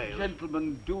fairy tales.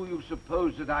 Gentlemen, do you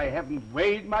suppose that I haven't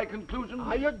weighed my conclusions?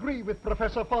 I agree with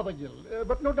Professor Fothergill,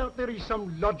 but no doubt there is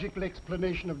some logical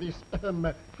explanation of this,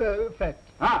 fact.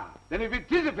 Ah, then if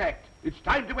it is a fact, it's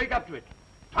time to wake up to it.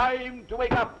 Time to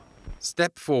wake up.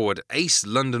 Step forward ace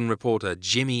London reporter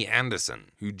Jimmy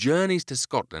Anderson, who journeys to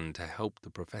Scotland to help the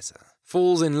professor,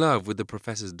 falls in love with the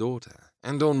professor's daughter,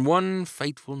 and on one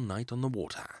fateful night on the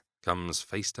water, comes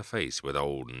face to face with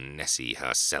old Nessie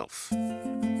herself.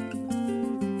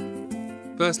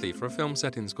 Firstly, for a film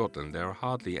set in Scotland, there are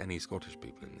hardly any Scottish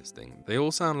people in this thing. They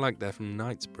all sound like they're from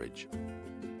Knightsbridge.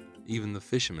 Even the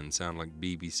fishermen sound like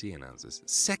BBC announcers.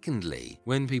 Secondly,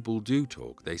 when people do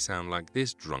talk, they sound like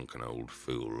this drunken old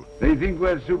fool. They think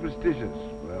we're superstitious.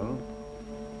 Well,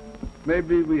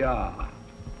 maybe we are.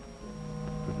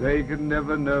 But they can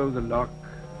never know the loch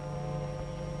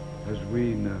as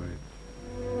we know it.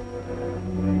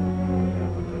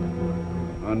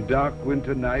 On dark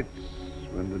winter nights,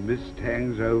 when the mist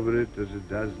hangs over it as it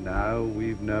does now,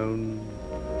 we've known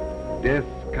death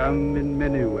come in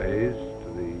many ways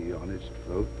to the honest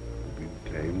folk who've been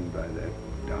claimed by that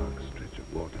dark stretch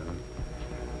of water,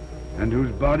 and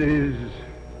whose bodies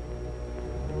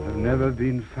have never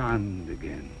been found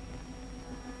again.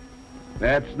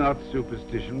 That's not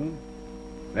superstition.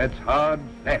 That's hard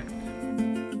fact.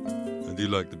 I do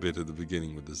like the bit at the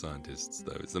beginning with the scientists,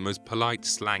 though. It's the most polite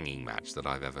slanging match that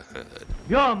I've ever heard.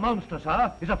 Your monster,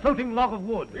 sir, is a floating log of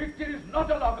wood. It is not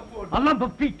a log of wood. A lump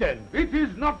of peat, then. It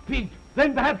is not peat.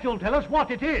 Then perhaps you'll tell us what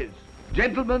it is.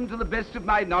 Gentlemen, to the best of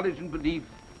my knowledge and belief,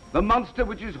 the monster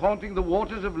which is haunting the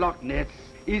waters of Loch Ness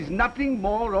is nothing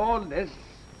more or less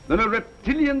than a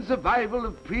reptilian survival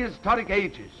of prehistoric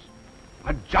ages.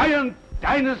 A giant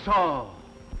dinosaur,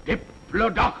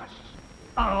 Diplodocus.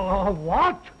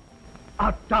 What?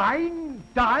 A dinosaur,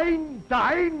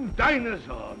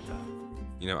 sir.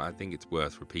 You know, I think it's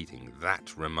worth repeating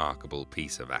that remarkable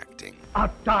piece of acting. A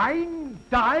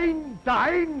dinosaur,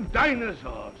 sir. A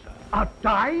dinosaur, sir. A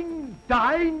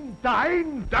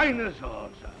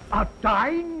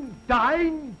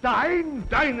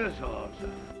dinosaur, sir.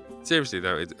 Seriously,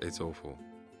 though, it's awful.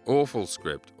 Awful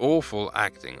script, awful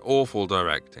acting, awful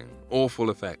directing, awful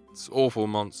effects, awful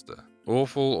monster.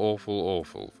 Awful, awful,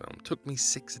 awful film. Took me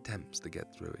 6 attempts to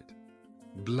get through it.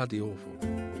 Bloody awful.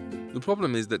 The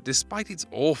problem is that despite its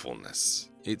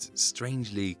awfulness, it's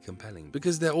strangely compelling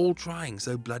because they're all trying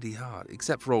so bloody hard,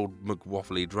 except for old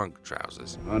McWaffley drunk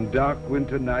trousers. On dark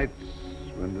winter nights,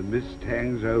 when the mist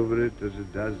hangs over it as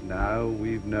it does now,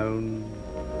 we've known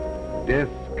death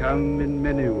come in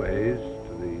many ways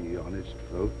to the honest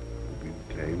folk who've been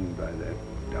claimed by that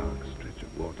dark stretch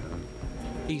of water.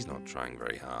 He's not trying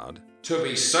very hard. To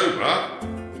be sober?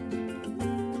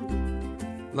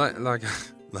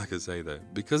 Like I say though,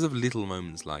 because of little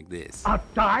moments like this,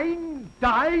 dinosaurs.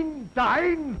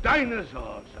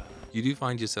 you do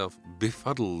find yourself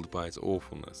befuddled by its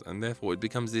awfulness, and therefore it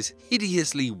becomes this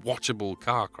hideously watchable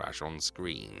car crash on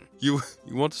screen. You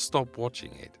want to stop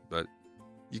watching it, but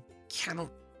you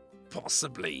cannot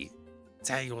possibly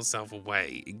tear yourself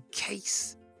away in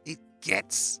case it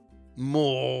gets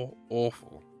more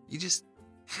awful. You just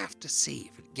have to see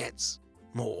if it gets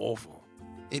more awful.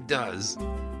 It does.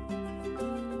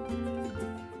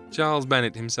 Charles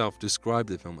Bennett himself described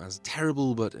the film as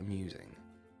terrible but amusing.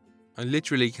 I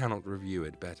literally cannot review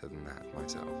it better than that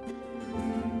myself.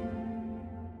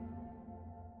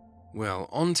 Well,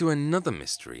 on to another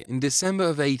mystery. In December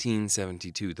of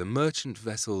 1872, the merchant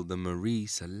vessel the Marie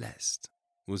Celeste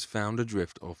was found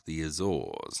adrift off the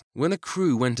Azores. When a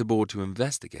crew went aboard to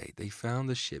investigate, they found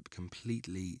the ship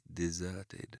completely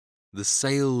deserted. The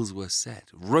sails were set,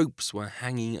 ropes were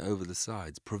hanging over the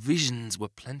sides, provisions were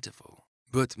plentiful.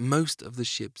 But most of the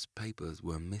ship's papers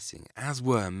were missing, as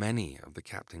were many of the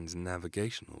captain's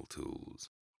navigational tools.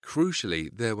 Crucially,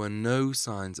 there were no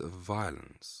signs of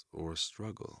violence or a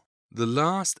struggle. The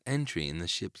last entry in the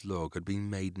ship's log had been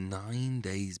made 9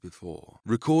 days before,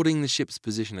 recording the ship's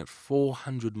position at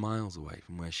 400 miles away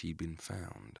from where she'd been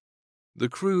found. The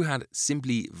crew had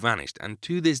simply vanished, and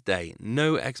to this day,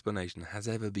 no explanation has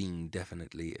ever been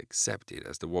definitely accepted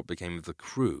as to what became of the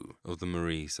crew of the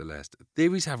Marie Celeste.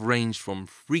 Theories have ranged from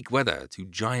freak weather to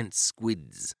giant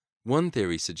squids. One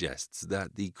theory suggests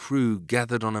that the crew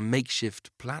gathered on a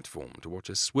makeshift platform to watch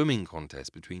a swimming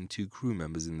contest between 2 crew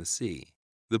members in the sea.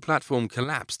 The platform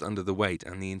collapsed under the weight,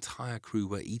 and the entire crew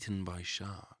were eaten by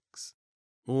sharks.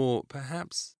 Or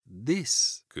perhaps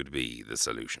this could be the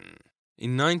solution.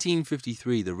 In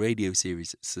 1953, the radio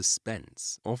series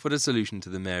Suspense offered a solution to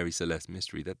the Mary Celeste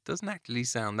mystery that doesn't actually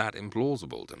sound that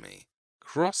implausible to me.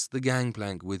 Cross the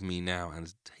gangplank with me now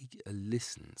and take a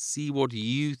listen. See what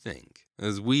you think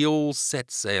as we all set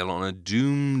sail on a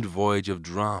doomed voyage of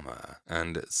drama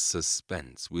and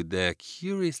suspense with their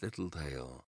curious little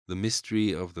tale, The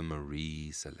Mystery of the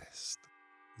Marie Celeste.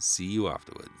 See you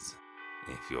afterwards,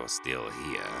 if you're still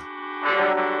here.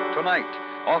 Tonight,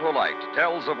 Autolite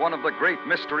tells of one of the great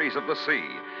mysteries of the sea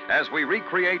as we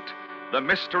recreate the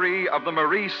mystery of the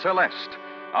Marie Celeste.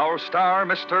 Our star,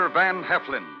 Mr. Van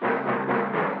Heflin.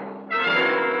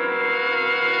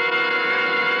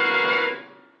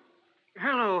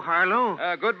 Hello,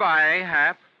 Harlow. Goodbye,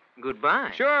 Hap.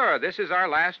 Goodbye. Sure, this is our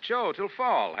last show till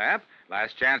fall, Hap.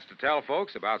 Last chance to tell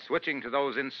folks about switching to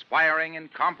those inspiring,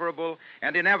 incomparable,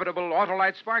 and inevitable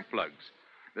Autolite spark plugs.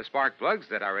 The spark plugs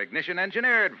that are ignition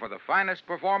engineered for the finest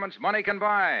performance money can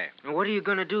buy. What are you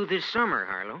going to do this summer,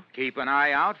 Harlow? Keep an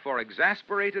eye out for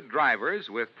exasperated drivers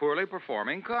with poorly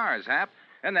performing cars, Hap.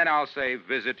 And then I'll say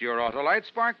visit your Autolite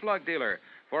spark plug dealer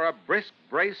for a brisk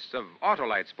brace of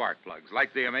Autolite spark plugs,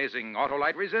 like the amazing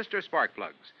Autolite resistor spark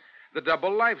plugs. The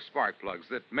double life spark plugs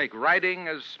that make riding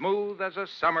as smooth as a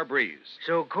summer breeze.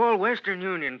 So call Western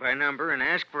Union by number and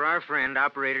ask for our friend,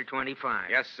 Operator 25.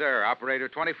 Yes, sir. Operator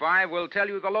 25 will tell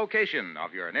you the location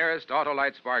of your nearest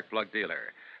Autolite spark plug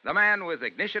dealer. The man with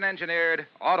ignition-engineered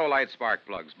Autolite spark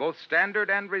plugs, both standard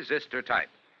and resistor type.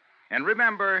 And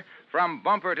remember, from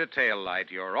bumper to tail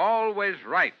light, you're always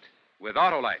right with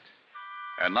Autolite.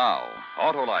 And now,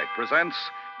 Autolite presents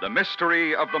The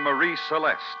Mystery of the Marie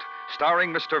Celeste,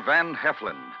 starring Mr. Van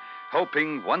Heflin,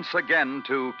 hoping once again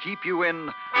to keep you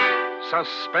in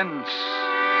suspense.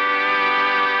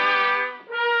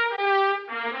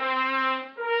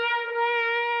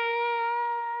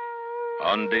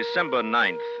 On December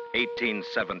 9th,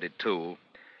 1872,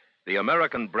 the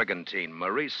American brigantine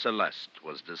Marie Celeste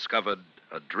was discovered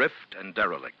adrift and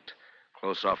derelict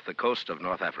close off the coast of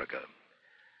North Africa.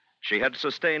 She had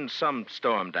sustained some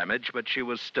storm damage, but she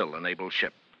was still an able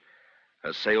ship.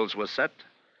 Her sails were set,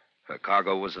 her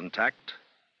cargo was intact,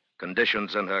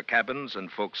 conditions in her cabins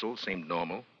and forecastle seemed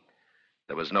normal.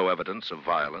 There was no evidence of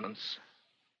violence.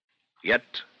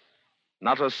 Yet,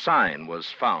 not a sign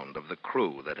was found of the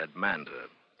crew that had manned her.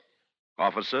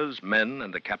 Officers, men,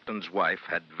 and the captain's wife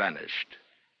had vanished,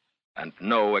 and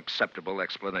no acceptable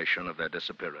explanation of their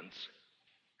disappearance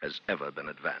has ever been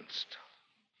advanced.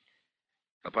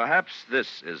 Perhaps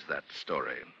this is that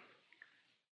story.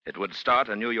 It would start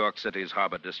in New York City's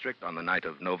Harbor District on the night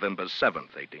of November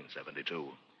 7th,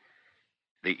 1872,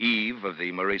 the eve of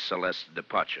the Marie Celeste's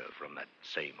departure from that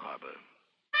same harbor.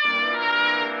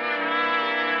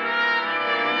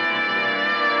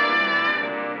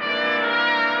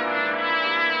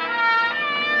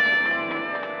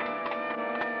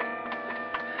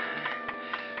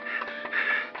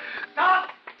 Stop!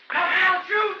 Stop or I'll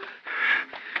shoot!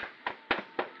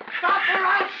 Stop or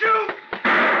I'll shoot!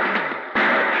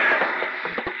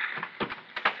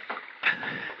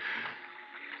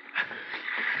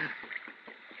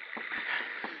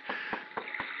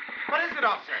 What is it,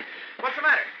 officer? What's the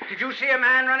matter? Did you see a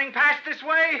man running past this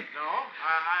way? No,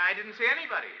 I didn't see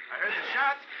anybody. I heard the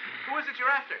shots. Who is it you're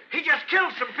after? He just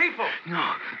killed some people.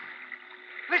 No.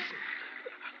 Listen.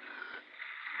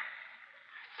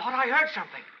 Thought I heard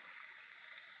something.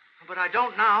 But I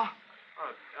don't now.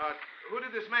 Who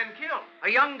did this man kill? A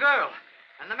young girl.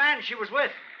 And the man she was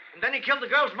with. And then he killed the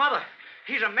girl's mother.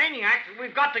 He's a maniac that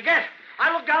we've got to get.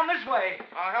 I look down this way.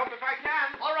 I'll help if I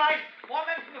can. All right. More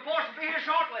men from the force will be here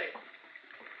shortly.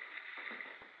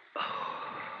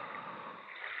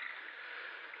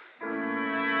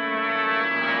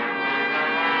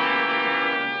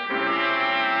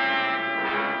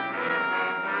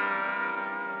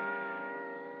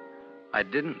 I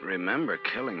didn't remember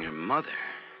killing her mother.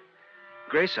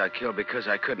 Grace I killed because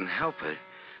I couldn't help it.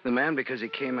 The man because he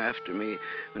came after me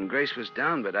when Grace was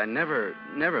down, but I never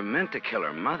meant to kill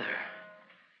her mother.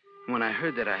 When I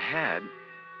heard that I had,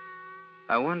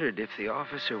 I wondered if the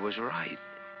officer was right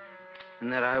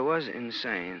and that I was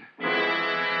insane.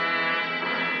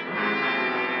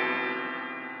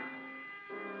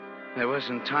 There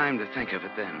wasn't time to think of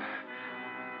it then.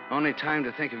 Only time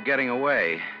to think of getting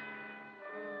away.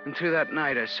 And through that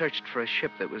night, I searched for a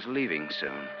ship that was leaving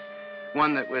soon.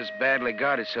 One that was badly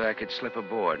guarded so I could slip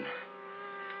aboard.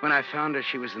 When I found her,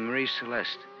 she was the Marie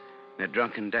Celeste. And a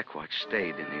drunken deck watch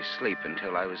stayed in his sleep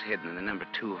until I was hidden in the number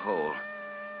 2 hole.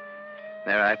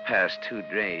 There I passed 2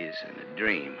 days in a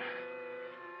dream.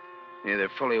 Neither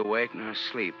fully awake nor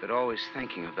asleep, but always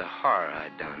thinking of the horror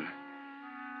I'd done.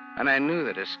 And I knew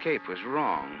that escape was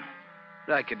wrong.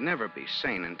 That I could never be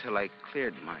sane until I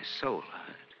cleared my soul of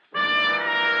it.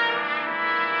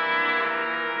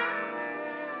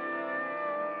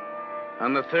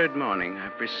 On the 3rd morning, I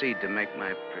proceed to make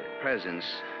my presence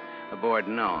aboard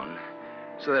known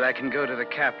so that I can go to the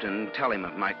captain and tell him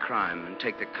of my crime and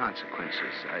take the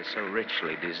consequences I so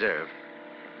richly deserve.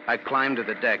 I climb to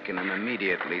the deck and am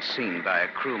immediately seen by a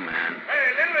crewman.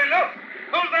 Hey, Lindley, look!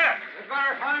 Who's that? We'd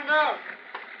better find out.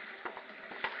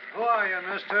 Who are you,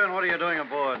 mister, and what are you doing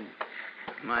aboard?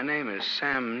 My name is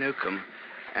Sam Newcomb,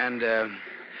 and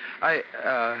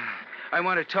I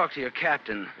want to talk to your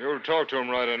captain. You'll talk to him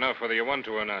right enough, whether you want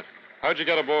to or not. How'd you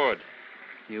get aboard?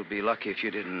 You'll be lucky if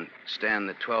you didn't stand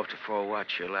the 12 to 4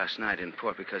 watch here last night in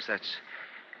port, because that's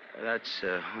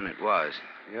when it was.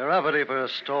 You're uppity for a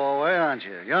stowaway, aren't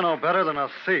you? You're no better than a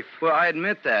thief. Well, I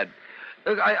admit that.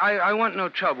 Look, I want no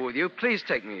trouble with you. Please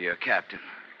take me to your captain.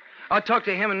 I'll talk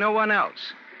to him and no one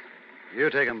else. You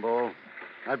take him, Bull.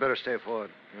 I'd better stay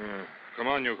forward. Come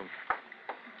on, Newcomb.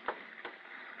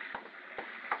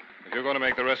 If you're going to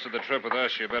make the rest of the trip with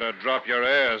us, you better drop your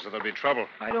airs or there'll be trouble.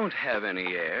 I don't have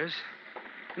any airs.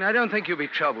 And I don't think you'll be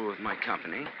trouble with my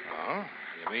company. Oh?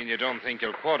 You mean you don't think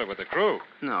you'll quarter with the crew?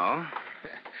 No.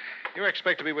 You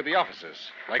expect to be with the officers,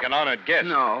 like an honored guest?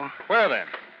 No. Where then?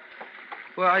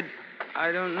 Well,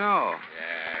 I don't know.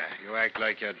 Yeah, you act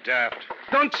like you're daft.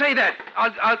 Don't say that.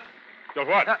 I'll... You'll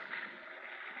what?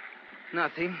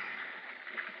 Nothing.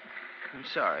 I'm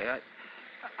sorry.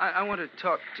 I want to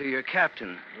talk to your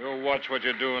captain. You'll watch what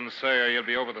you do and say, or you'll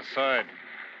be over the side.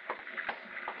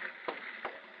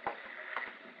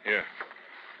 Here.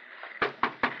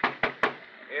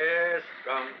 Yes,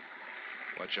 come.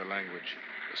 Watch your language.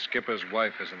 The skipper's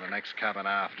wife is in the next cabin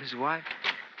aft. His wife?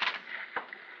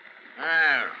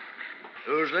 Well,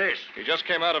 who's this? He just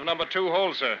came out of number 2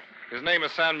 hold, sir. His name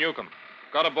is Sam Newcomb.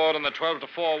 Got aboard in the 12 to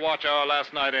 4 watch hour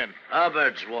last night in.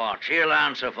 Hubbard's watch. He'll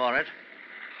answer for it.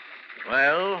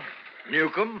 Well,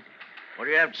 Newcomb, what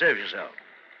do you have to say for yourself?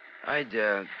 I'd,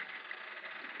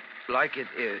 like it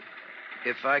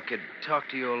if I could talk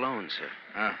to you alone,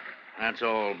 sir. That's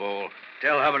all, Bull.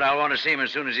 Tell Hubbard I'll want to see him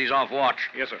as soon as he's off watch.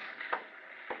 Yes, sir.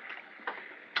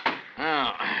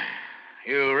 Now,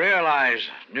 you realize,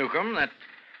 Newcomb, that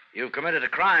you've committed a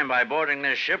crime by boarding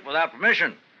this ship without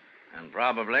permission. And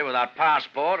probably without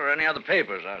passport or any other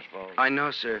papers, I suppose. I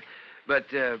know, sir. But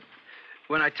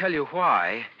when I tell you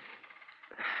why,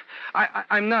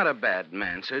 I'm not a bad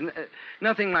man, sir.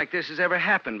 Nothing like this has ever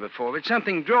happened before, but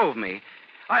something drove me.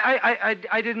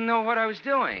 I didn't know what I was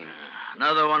doing.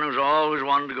 Another one who's always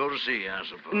wanted to go to sea, I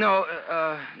suppose.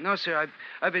 No, sir.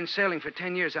 I've been sailing for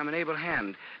 10 years. I'm an able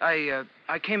hand. I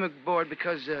came aboard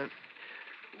because,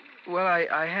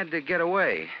 I had to get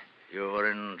away. You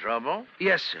were in trouble?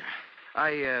 Yes, sir.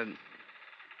 I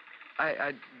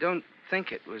don't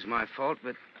think it was my fault,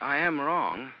 but I am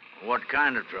wrong. What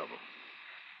kind of trouble?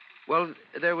 Well,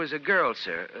 there was a girl,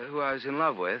 sir, who I was in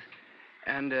love with,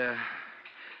 and,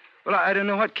 I don't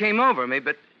know what came over me,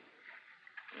 but...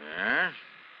 Yes?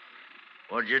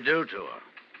 What'd you do to her?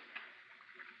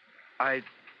 I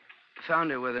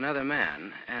found her with another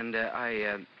man, and,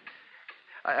 I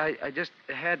just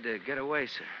had to get away,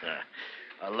 sir.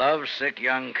 A lovesick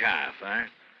young calf, eh?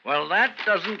 Well, that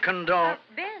doesn't condone...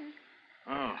 Ben.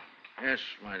 Oh, yes,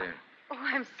 my dear. Oh,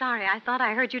 I'm sorry. I thought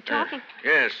I heard you talking.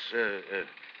 Yes,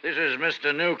 this is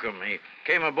Mr. Newcomb. He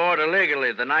came aboard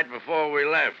illegally the night before we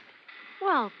left.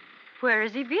 Well, where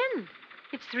has he been?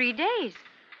 It's 3 days.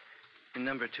 In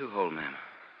number 2 hold, ma'am.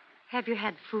 Have you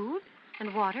had food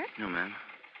and water? No, ma'am.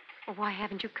 Well, why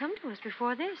haven't you come to us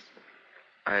before this?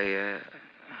 I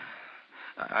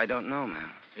don't know, ma'am.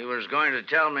 He was going to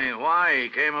tell me why he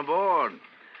came aboard.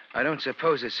 I don't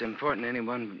suppose it's important to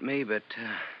anyone but me, but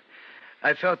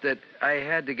I felt that I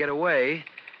had to get away,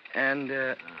 and...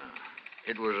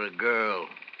 It was a girl.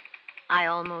 I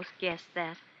almost guessed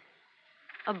that.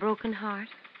 A broken heart?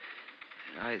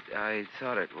 I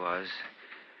thought it was.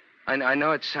 I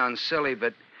know it sounds silly,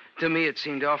 but to me it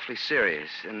seemed awfully serious,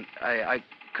 and I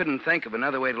couldn't think of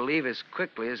another way to leave as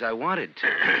quickly as I wanted to.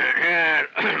 Yeah.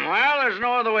 Well, there's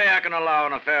no other way I can allow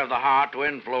an affair of the heart to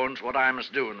influence what I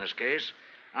must do in this case.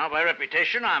 Now, by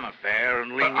reputation, I'm a fair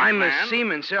and lenient I'm man. a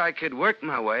seaman, sir. I could work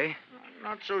my way. I'm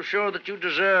not so sure that you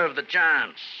deserve the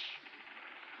chance.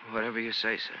 Whatever you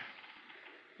say, sir.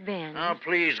 Ben. Oh,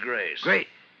 please, Grace. Great.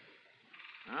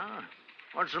 Ah,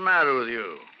 what's the matter with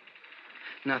you?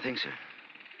 Nothing, sir.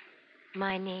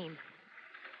 My name.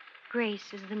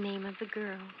 Grace is the name of the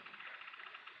girl.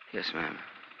 Yes, ma'am.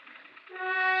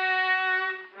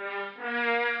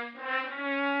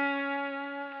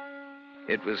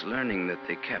 It was learning that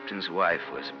the captain's wife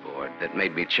was aboard that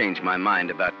made me change my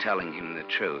mind about telling him the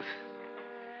truth.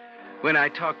 When I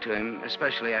talked to him,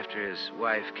 especially after his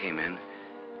wife came in,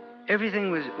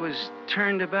 everything was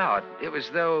turned about. It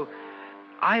was though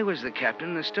I was the captain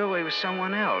and the stowaway was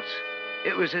someone else.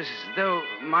 It was as though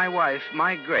my wife,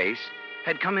 my Grace,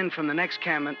 had come in from the next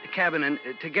cabin and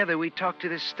together we talked to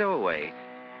this stowaway.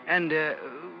 And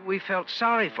we felt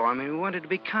sorry for him and we wanted to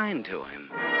be kind to him.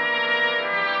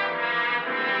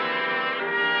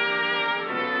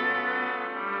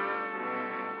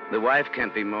 The wife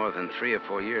can't be more than 3 or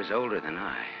 4 years older than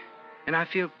I. And I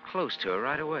feel close to her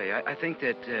right away. I think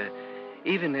that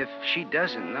even if she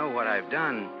doesn't know what I've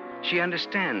done, she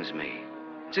understands me.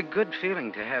 It's a good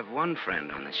feeling to have one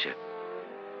friend on the ship.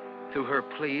 Through her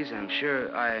pleas, I'm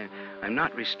sure I'm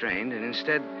not restrained and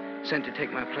instead sent to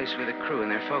take my place with the crew in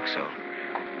their forecastle.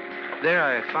 There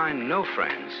I find no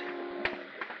friends.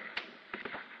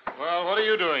 Well, what are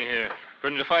you doing here?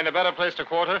 Couldn't you find a better place to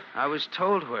quarter? I was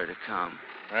told where to come.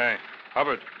 Hey,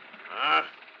 Hubbard.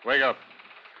 Wake up.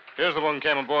 Here's the one who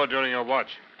came aboard during your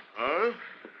watch. Oh?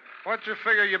 What'd you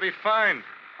figure you'd be fined?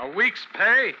 A week's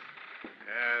pay?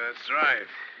 Yeah, that's right.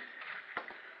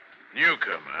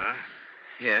 Newcomb, huh?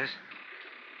 Yes?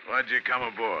 Why'd you come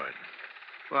aboard?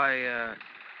 Why,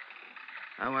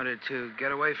 I wanted to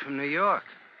get away from New York.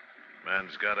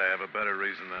 Man's got to have a better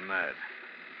reason than that.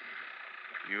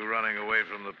 You running away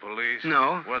from the police?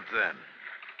 No. What then?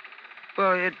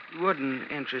 Well, it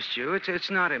wouldn't interest you. It's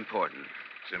not important.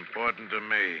 It's important to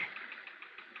me.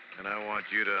 And I want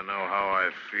you to know how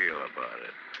I feel about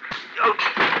it.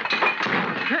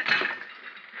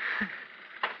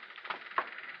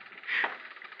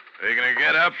 Are you going to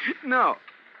get up? No.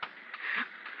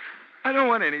 I don't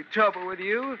want any trouble with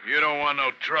you. You don't want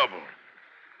no trouble.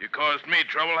 You caused me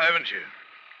trouble, haven't you?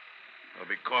 I'll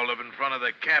be called up in front of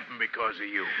the captain because of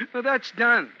you. Well, that's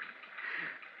done.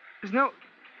 There's no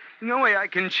way I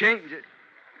can change it.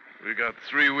 We got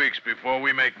 3 weeks before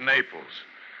we make Naples.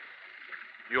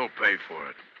 You'll pay for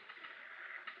it.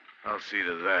 I'll see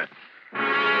to that.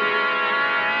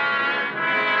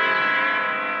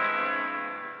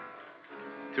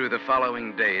 Through the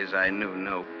following days, I knew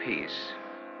no peace.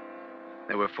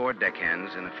 There were 4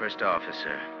 deckhands and a first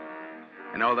officer.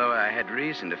 And although I had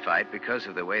reason to fight because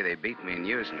of the way they beat me and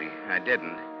used me, I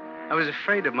didn't. I was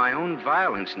afraid of my own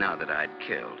violence now that I'd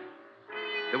killed.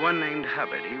 The one named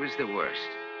Hubbard, he was the worst.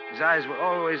 His eyes were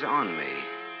always on me.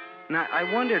 And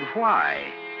I wondered why.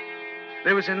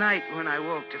 There was a night when I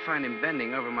woke to find him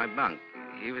bending over my bunk.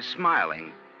 He was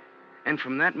smiling. And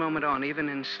from that moment on, even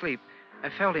in sleep, I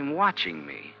felt him watching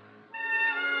me.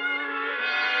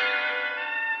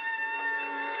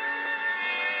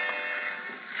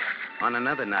 On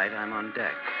another night, I'm on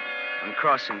deck. I'm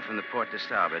crossing from the port to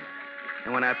starboard.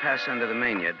 And when I pass under the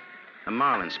mainyard, a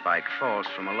marlin spike falls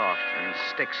from aloft and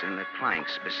sticks in the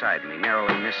planks beside me,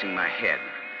 narrowly missing my head.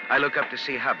 I look up to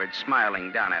see Hubbard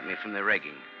smiling down at me from the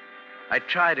rigging. I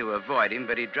try to avoid him,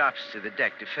 but he drops to the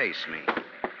deck to face me.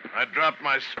 I dropped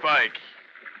my spike.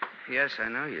 Yes, I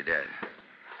know you did.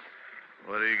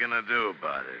 What are you going to do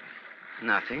about it?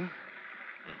 Nothing.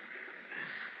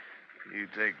 You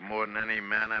take more than any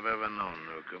man I've ever known,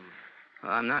 Newcomb.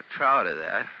 Well, I'm not proud of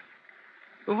that.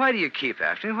 But why do you keep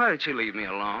after me? Why don't you leave me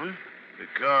alone?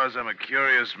 Because I'm a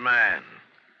curious man.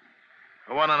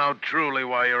 I want to know truly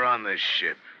why you're on this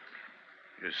ship.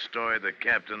 Your story to the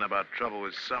captain about trouble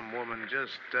with some woman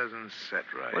just doesn't set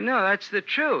right. Well, no, that's the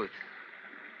truth.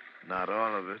 Not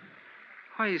all of it.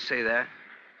 Why do you say that?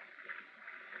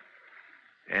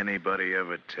 Anybody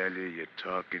ever tell you you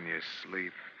talk in your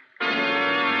sleep?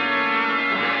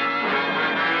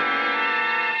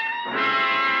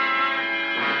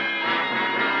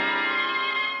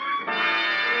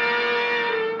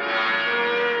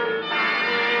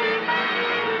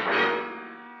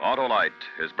 Autolite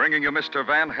is bringing you Mr.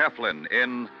 Van Heflin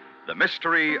in The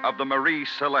Mystery of the Marie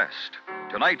Celeste.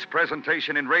 Tonight's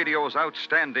presentation in radio's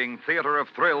outstanding theater of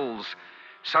thrills,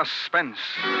 Suspense.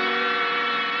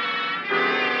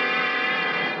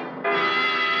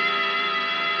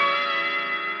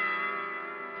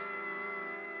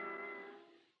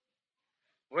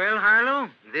 Well, Harlow,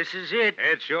 this is it.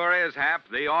 It sure is, Hap.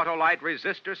 The Autolite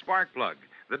resistor spark plug.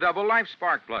 The double life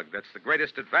spark plug. That's the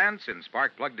greatest advance in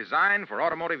spark plug design for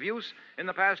automotive use in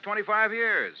the past 25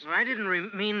 years. Well, I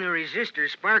didn't mean the resistor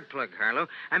spark plug, Harlow.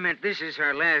 I meant this is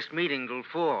our last meeting till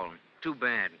fall. Too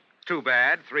bad. Two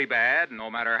bad, three bad, no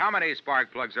matter how many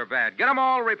spark plugs are bad. Get them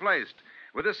all replaced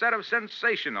with a set of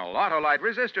sensational Autolite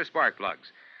resistor spark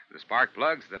plugs. The spark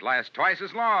plugs that last twice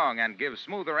as long and give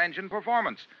smoother engine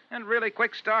performance and really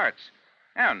quick starts.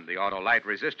 And the Autolite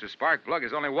resistor spark plug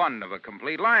is only one of a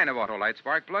complete line of Autolite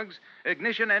spark plugs,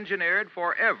 ignition engineered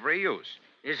for every use.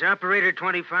 Is Operator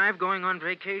 25 going on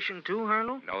vacation too,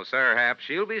 Harlow? No, sir, Hap.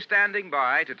 She'll be standing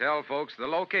by to tell folks the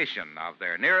location of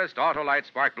their nearest Autolite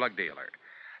spark plug dealer.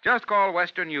 Just call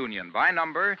Western Union by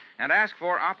number and ask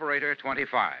for Operator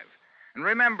 25. And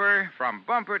remember, from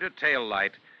bumper to tail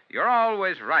light, you're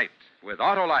always right with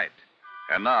Autolite.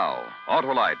 And now,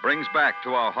 Autolite brings back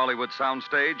to our Hollywood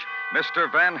soundstage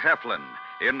Mr. Van Heflin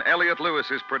in Elliot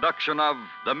Lewis's production of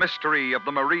The Mystery of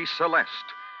the Marie Celeste,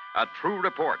 a true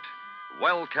report,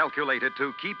 well calculated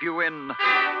to keep you in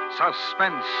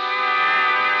suspense.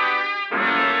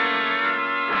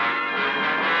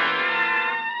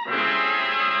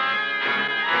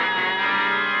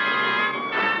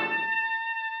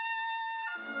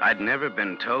 I'd never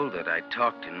been told that I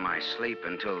talked in my sleep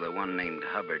until the one named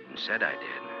Hubbard said I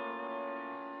did.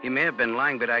 He may have been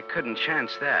lying, but I couldn't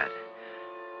chance that.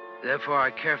 Therefore, I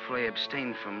carefully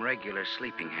abstained from regular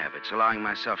sleeping habits, allowing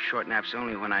myself short naps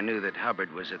only when I knew that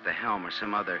Hubbard was at the helm or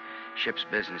some other ship's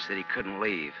business that he couldn't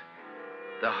leave.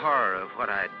 The horror of what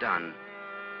I had done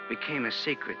became a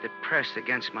secret that pressed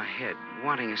against my head,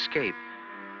 wanting escape.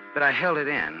 But I held it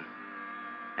in,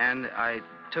 and I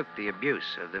took the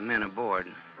abuse of the men aboard.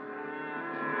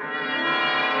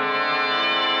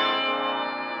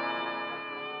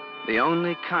 The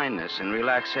only kindness and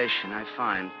relaxation I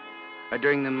find are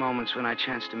during the moments when I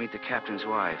chance to meet the captain's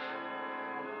wife.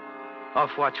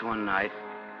 Off watch one night,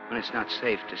 when it's not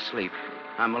safe to sleep,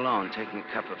 I'm alone taking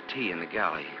a cup of tea in the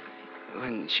galley.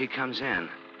 When she comes in.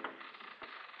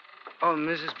 Oh,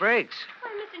 Mrs. Briggs.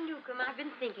 Why, Mr. Newcomb, I've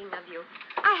been thinking of you.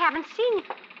 I haven't seen you.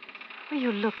 Well,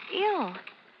 you look ill.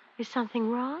 Is something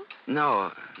wrong?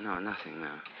 No, nothing,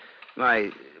 no.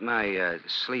 My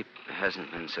sleep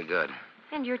hasn't been so good.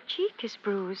 And your cheek is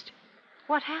bruised.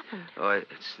 What happened? Oh,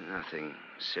 it's nothing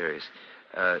serious.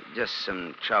 Just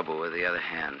some trouble with the other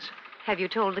hands. Have you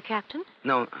told the captain?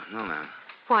 No, ma'am.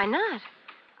 Why not?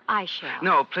 I shall.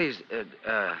 No, please,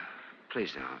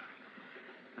 please don't.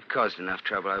 I've caused enough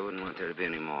trouble. I wouldn't want there to be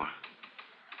any more.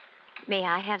 May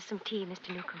I have some tea,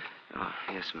 Mr. Newcomb? Oh,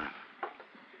 yes, ma'am.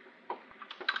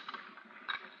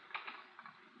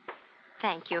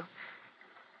 Thank you.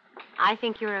 I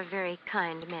think you're a very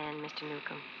kind man, Mr.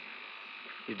 Newcomb.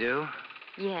 You do?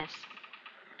 Yes.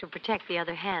 To protect the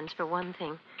other hands, for one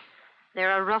thing.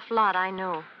 They're a rough lot, I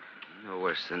know. No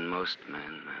worse than most men,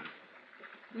 ma'am.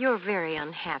 You're very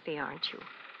unhappy, aren't you?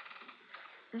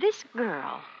 This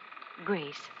girl,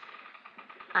 Grace,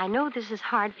 I know this is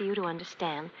hard for you to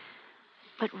understand,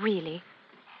 but really,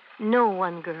 no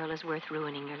one girl is worth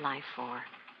ruining your life for.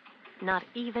 Not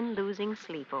even losing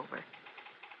sleep over.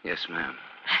 Yes, ma'am.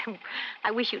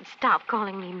 I wish you'd stop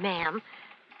calling me ma'am.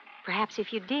 Perhaps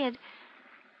if you did,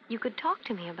 you could talk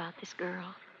to me about this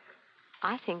girl.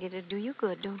 I think it'd do you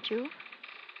good, don't you?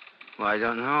 Well, I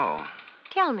don't know.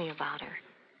 Tell me about her.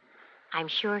 I'm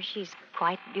sure she's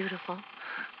quite beautiful.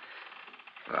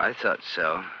 Well, I thought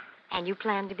so. And you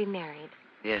plan to be married.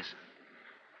 Yes.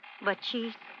 But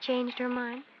she changed her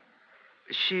mind?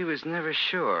 She was never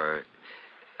sure.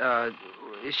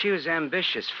 She was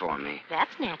ambitious for me.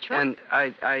 That's natural. And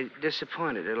I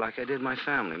disappointed her like I did my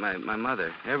family, my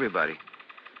mother, everybody.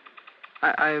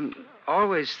 I'm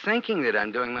always thinking that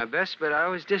I'm doing my best, but I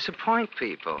always disappoint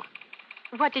people.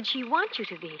 What did she want you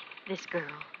to be, this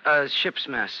girl? A ship's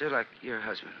master, like your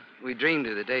husband. We dreamed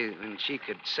of the day when she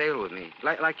could sail with me,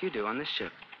 like you do on this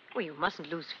ship. Well, you mustn't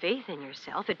lose faith in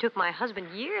yourself. It took my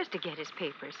husband years to get his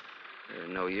papers. There are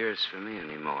no years for me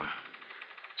anymore.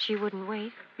 She wouldn't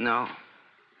wait? No,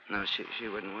 she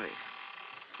wouldn't wait.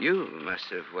 You must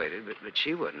have waited, but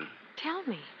she wouldn't. Tell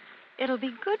me. It'll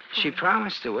be good for She you.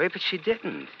 promised to wait, but she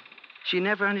didn't. She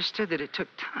never understood that it took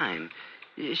time.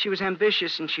 She was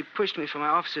ambitious, and she pushed me for my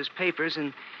officer's papers,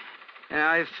 and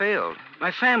I failed.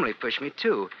 My family pushed me,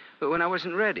 too, but when I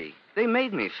wasn't ready, they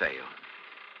made me fail.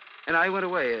 And I went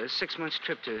away, a 6-month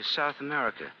trip to South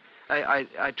America.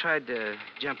 I tried to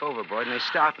jump overboard, and they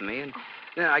stopped me, and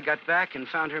then I got back and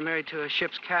found her married to a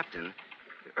ship's captain.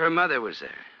 Her mother was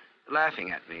there,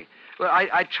 laughing at me. Well,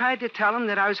 I tried to tell him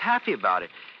that I was happy about it.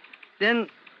 Then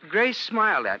Grace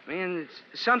smiled at me, and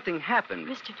something happened.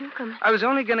 Mr. Newcomb. I was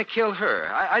only going to kill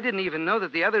her. I didn't even know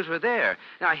that the others were there.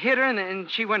 And I hit her, and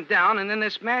she went down, and then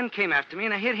this man came after me,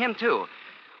 and I hit him, too.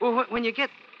 Well, when you get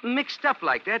mixed up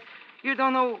like that, you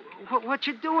don't know what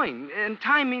you're doing, and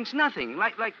time means nothing,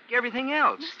 like everything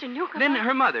else. Mr. Newcomb. Then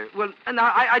her mother, well,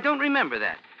 now, I don't remember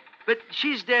that. But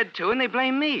she's dead, too, and they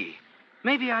blame me.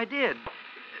 Maybe I did.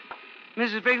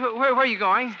 Mrs. Briggs, where are you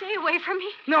going? Stay away from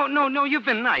me. No, you've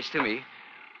been nice to me.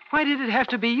 Why did it have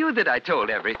to be you that I told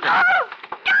everything?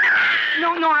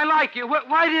 No, I like you.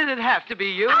 Why did it have to be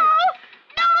you? No,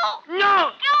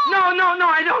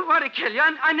 I don't want to kill you.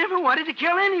 I never wanted to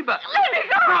kill anybody. Let me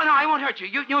go. No, I won't hurt you.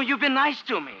 You've been nice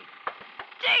to me.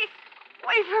 Stay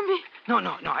away from me.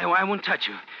 No, I won't touch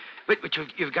you. But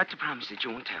you've got to promise that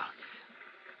you won't tell.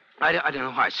 I don't know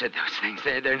why I said those things.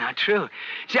 They're not true.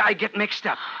 See, I get mixed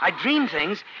up. I dream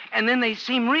things, and then they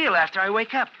seem real after I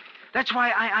wake up. That's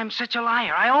why I'm such a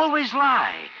liar. I always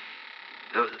lie.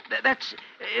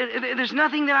 There's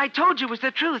nothing that I told you was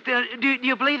the truth. Do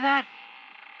you believe that?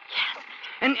 Yes.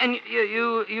 And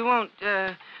you won't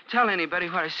tell anybody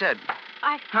what I said.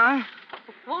 I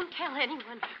won't tell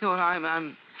anyone. No,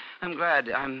 I'm glad.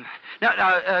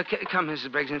 Now, come, Mrs.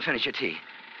 Briggs, and finish your tea.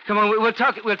 Come on, we'll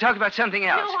talk about something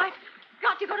else. No, I've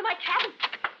got to go to my cabin.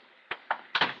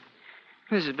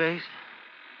 Mrs. Briggs,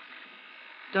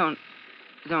 don't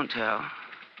tell.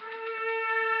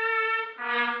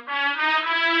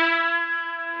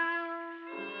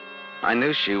 I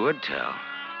knew she would tell.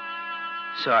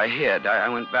 So I hid. I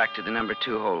went back to the number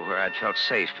 2 hole where I'd felt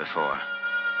safe before.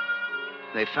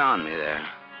 They found me there.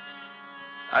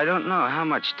 I don't know how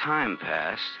much time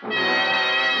passed.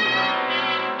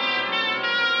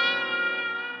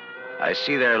 I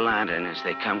see their lantern as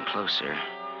they come closer.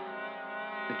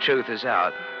 The truth is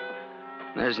out.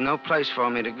 There's no place for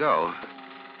me to go.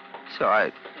 So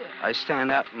I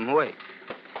stand up and wait.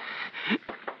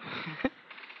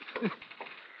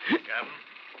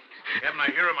 Captain, I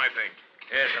hear him, I think.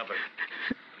 Yes, Hubbard.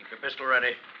 Keep your pistol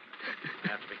ready. You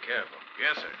have to be careful.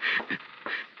 Yes, sir.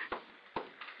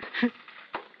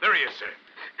 There he is, sir.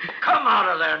 Come out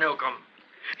of there, Newcomb.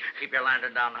 Keep your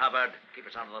lantern down, Hubbard. Keep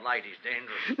us under the light. He's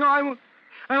dangerous. No,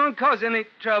 I won't cause any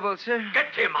trouble, sir.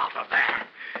 Get him out of there.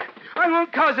 I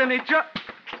won't cause any trouble.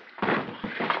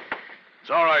 It's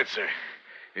all right, sir.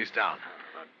 He's down.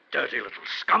 Dirty little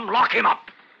scum. Lock him up.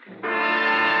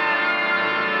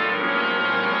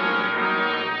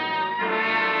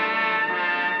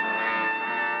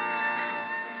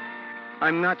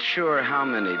 I'm not sure how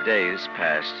many days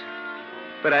passed,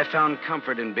 but I found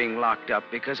comfort in being locked up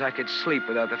because I could sleep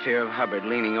without the fear of Hubbard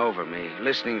leaning over me,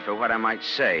 listening for what I might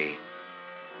say.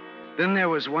 Then there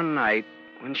was one night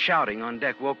when shouting on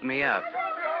deck woke me up.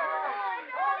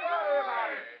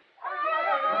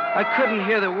 I couldn't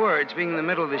hear the words being in the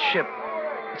middle of the ship.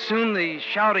 Soon the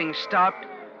shouting stopped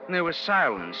and there was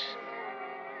silence.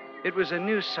 It was a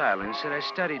new silence that I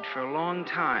studied for a long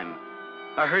time.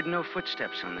 I heard no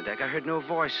footsteps on the deck. I heard no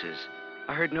voices.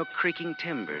 I heard no creaking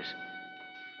timbers.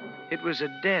 It was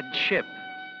a dead ship.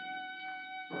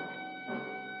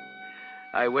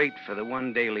 I wait for the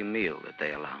one daily meal that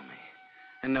they allow me,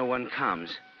 and no one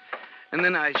comes. And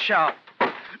then I shout,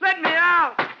 "Let me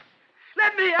out!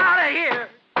 Let me out of here!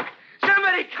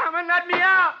 Somebody come and let me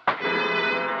out!"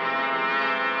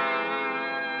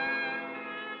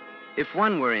 If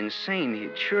one were insane,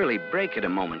 he'd surely break at a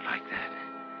moment like that.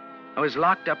 I was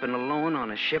locked up and alone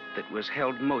on a ship that was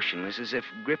held motionless as if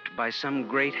gripped by some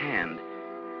great hand.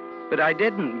 But I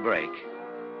didn't break.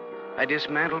 I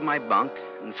dismantled my bunk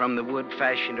and from the wood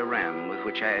fashioned a ram with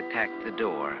which I attacked the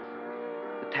door.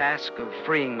 The task of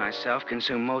freeing myself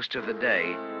consumed most of the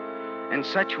day, and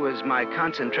such was my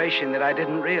concentration that I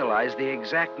didn't realize the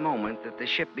exact moment that the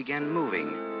ship began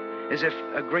moving, as if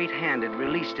a great hand had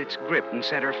released its grip and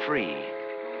set her free.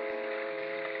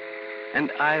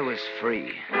 And I was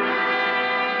free.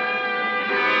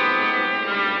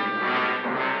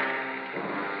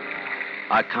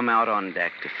 I come out on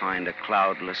deck to find a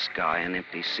cloudless sky and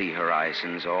empty sea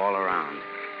horizons all around,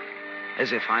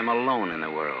 as if I'm alone in the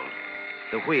world,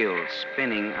 the wheel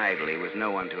spinning idly with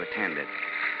no one to attend it.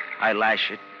 I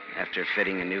lash it after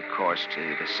fitting a new course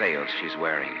to the sails she's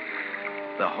wearing.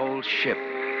 The whole ship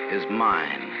is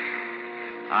mine.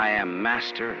 I am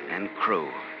master and crew.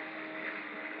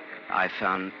 I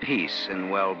found peace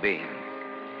and well-being,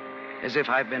 as if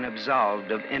I've been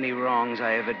absolved of any wrongs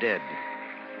I ever did.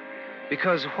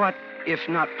 Because what, if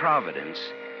not Providence,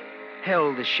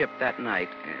 held the ship that night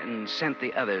and sent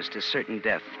the others to certain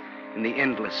death in the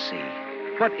endless sea?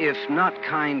 What, if not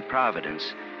kind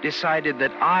Providence, decided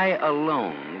that I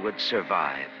alone would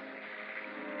survive?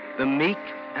 The meek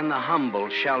and the humble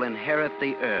shall inherit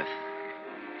the earth.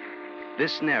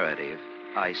 This narrative,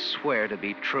 I swear to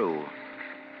be true.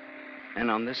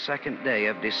 And on the 2nd day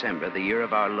of December, the year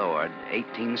of our Lord,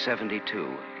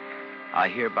 1872, I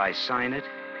hereby sign it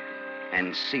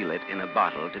and seal it in a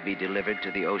bottle to be delivered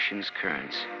to the ocean's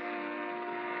currents,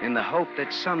 in the hope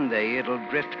that someday it'll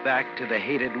drift back to the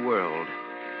hated world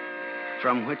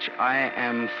from which I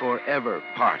am forever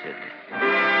parted.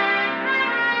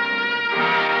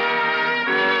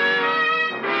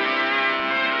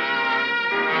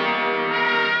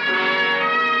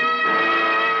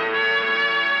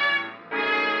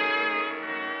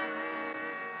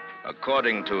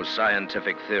 According to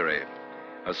scientific theory,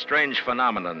 a strange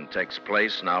phenomenon takes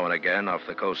place now and again off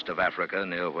the coast of Africa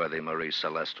near where the Marie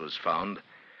Celeste was found.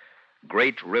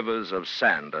 Great rivers of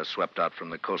sand are swept out from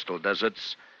the coastal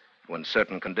deserts. When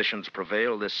certain conditions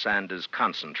prevail, this sand is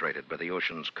concentrated by the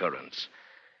ocean's currents.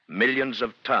 Millions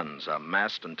of tons are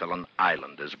massed until an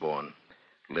island is born,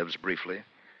 lives briefly,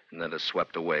 and then is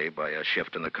swept away by a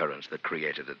shift in the currents that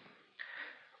created it.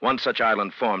 One such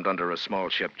island formed under a small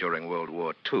ship during World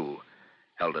War II,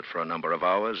 held it for a number of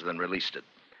hours, then released it,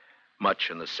 much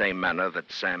in the same manner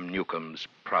that Sam Newcomb's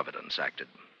Providence acted.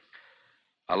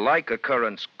 A like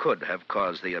occurrence could have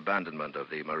caused the abandonment of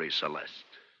the Marie Celeste,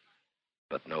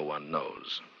 but no one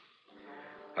knows.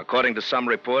 According to some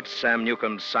reports, Sam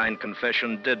Newcomb's signed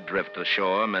confession did drift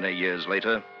ashore many years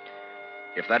later.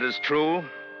 If that is true,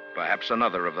 perhaps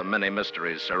another of the many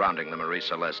mysteries surrounding the Marie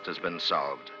Celeste has been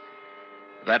solved.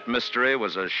 That mystery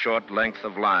was a short length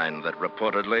of line that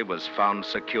reportedly was found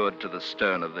secured to the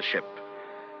stern of the ship,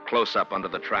 close up under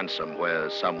the transom where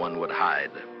someone would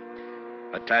hide.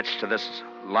 Attached to this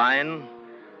line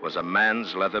was a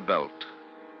man's leather belt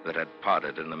that had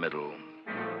parted in the middle.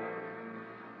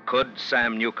 Could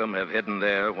Sam Newcomb have hidden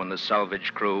there when the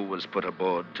salvage crew was put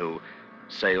aboard to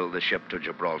sail the ship to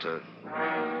Gibraltar?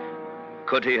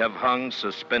 Could he have hung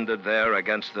suspended there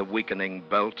against the weakening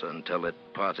belt until it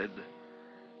parted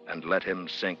and let him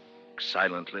sink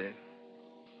silently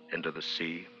into the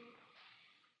sea?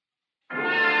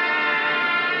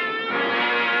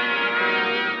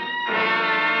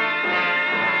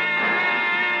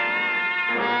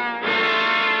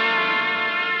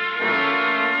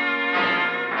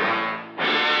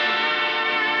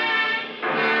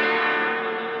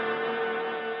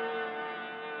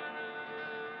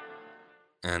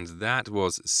 And that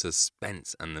was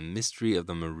Suspense and the Mystery of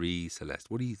the Marie Celeste.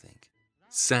 What do you think?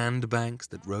 Sandbanks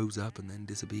that rose up and then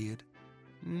disappeared?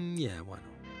 Yeah, why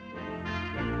not?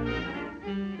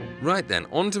 Right then,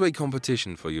 on to a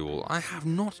competition for you all. I have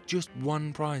not just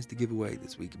one prize to give away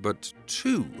this week, but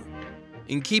two.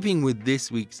 In keeping with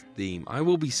this week's theme, I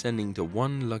will be sending to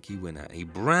one lucky winner a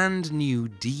brand new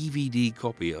DVD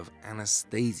copy of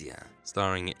Anastasia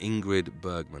starring Ingrid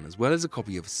Bergman, as well as a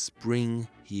copy of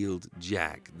Spring-Heeled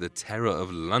Jack, The Terror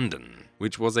of London,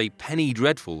 which was a penny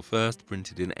dreadful first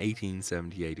printed in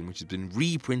 1878 and which has been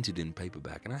reprinted in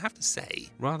paperback, and I have to say,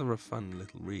 rather a fun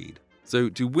little read. So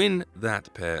to win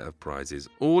that pair of prizes,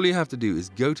 all you have to do is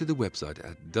go to the website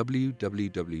at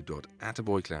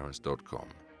www.attaboyclarence.com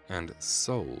and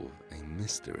solve a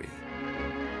mystery.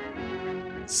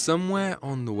 Somewhere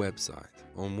on the website,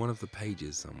 on one of the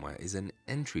pages somewhere, is an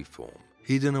entry form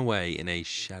hidden away in a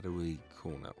shadowy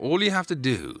corner. All you have to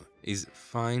do is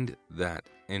find that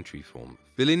entry form,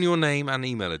 fill in your name and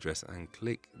email address, and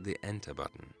click the enter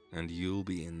button, and you'll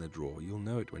be in the draw. You'll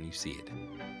know it when you see it.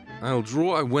 I'll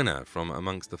draw a winner from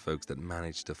amongst the folks that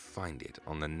manage to find it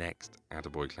on the next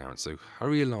Attaboy Clarence, so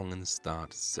hurry along and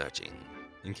start searching.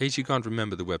 In case you can't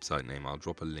remember the website name, I'll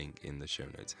drop a link in the show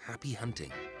notes. Happy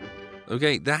hunting.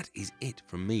 Okay, that is it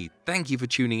from me. Thank you for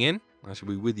tuning in. I shall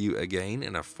be with you again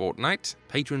in a fortnight.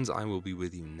 Patrons, I will be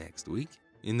with you next week.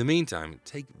 In the meantime,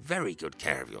 take very good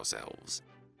care of yourselves.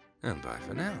 And bye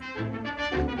for now.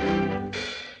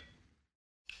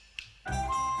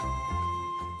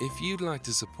 If you'd like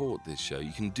to support this show,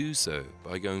 you can do so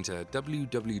by going to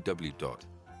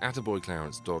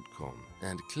www.attaboyclarence.com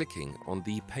and clicking on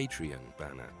the Patreon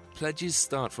banner. Pledges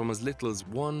start from as little as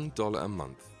 $1 a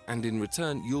month, and in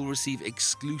return you'll receive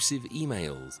exclusive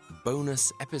emails,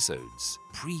 bonus episodes,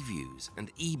 previews,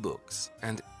 and ebooks,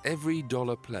 and every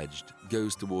dollar pledged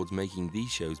goes towards making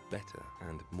these shows better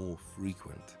and more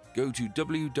frequent. Go to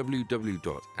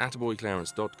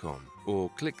www.attaboyclarence.com or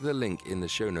click the link in the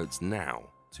show notes now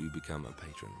to become a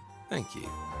patron. Thank you.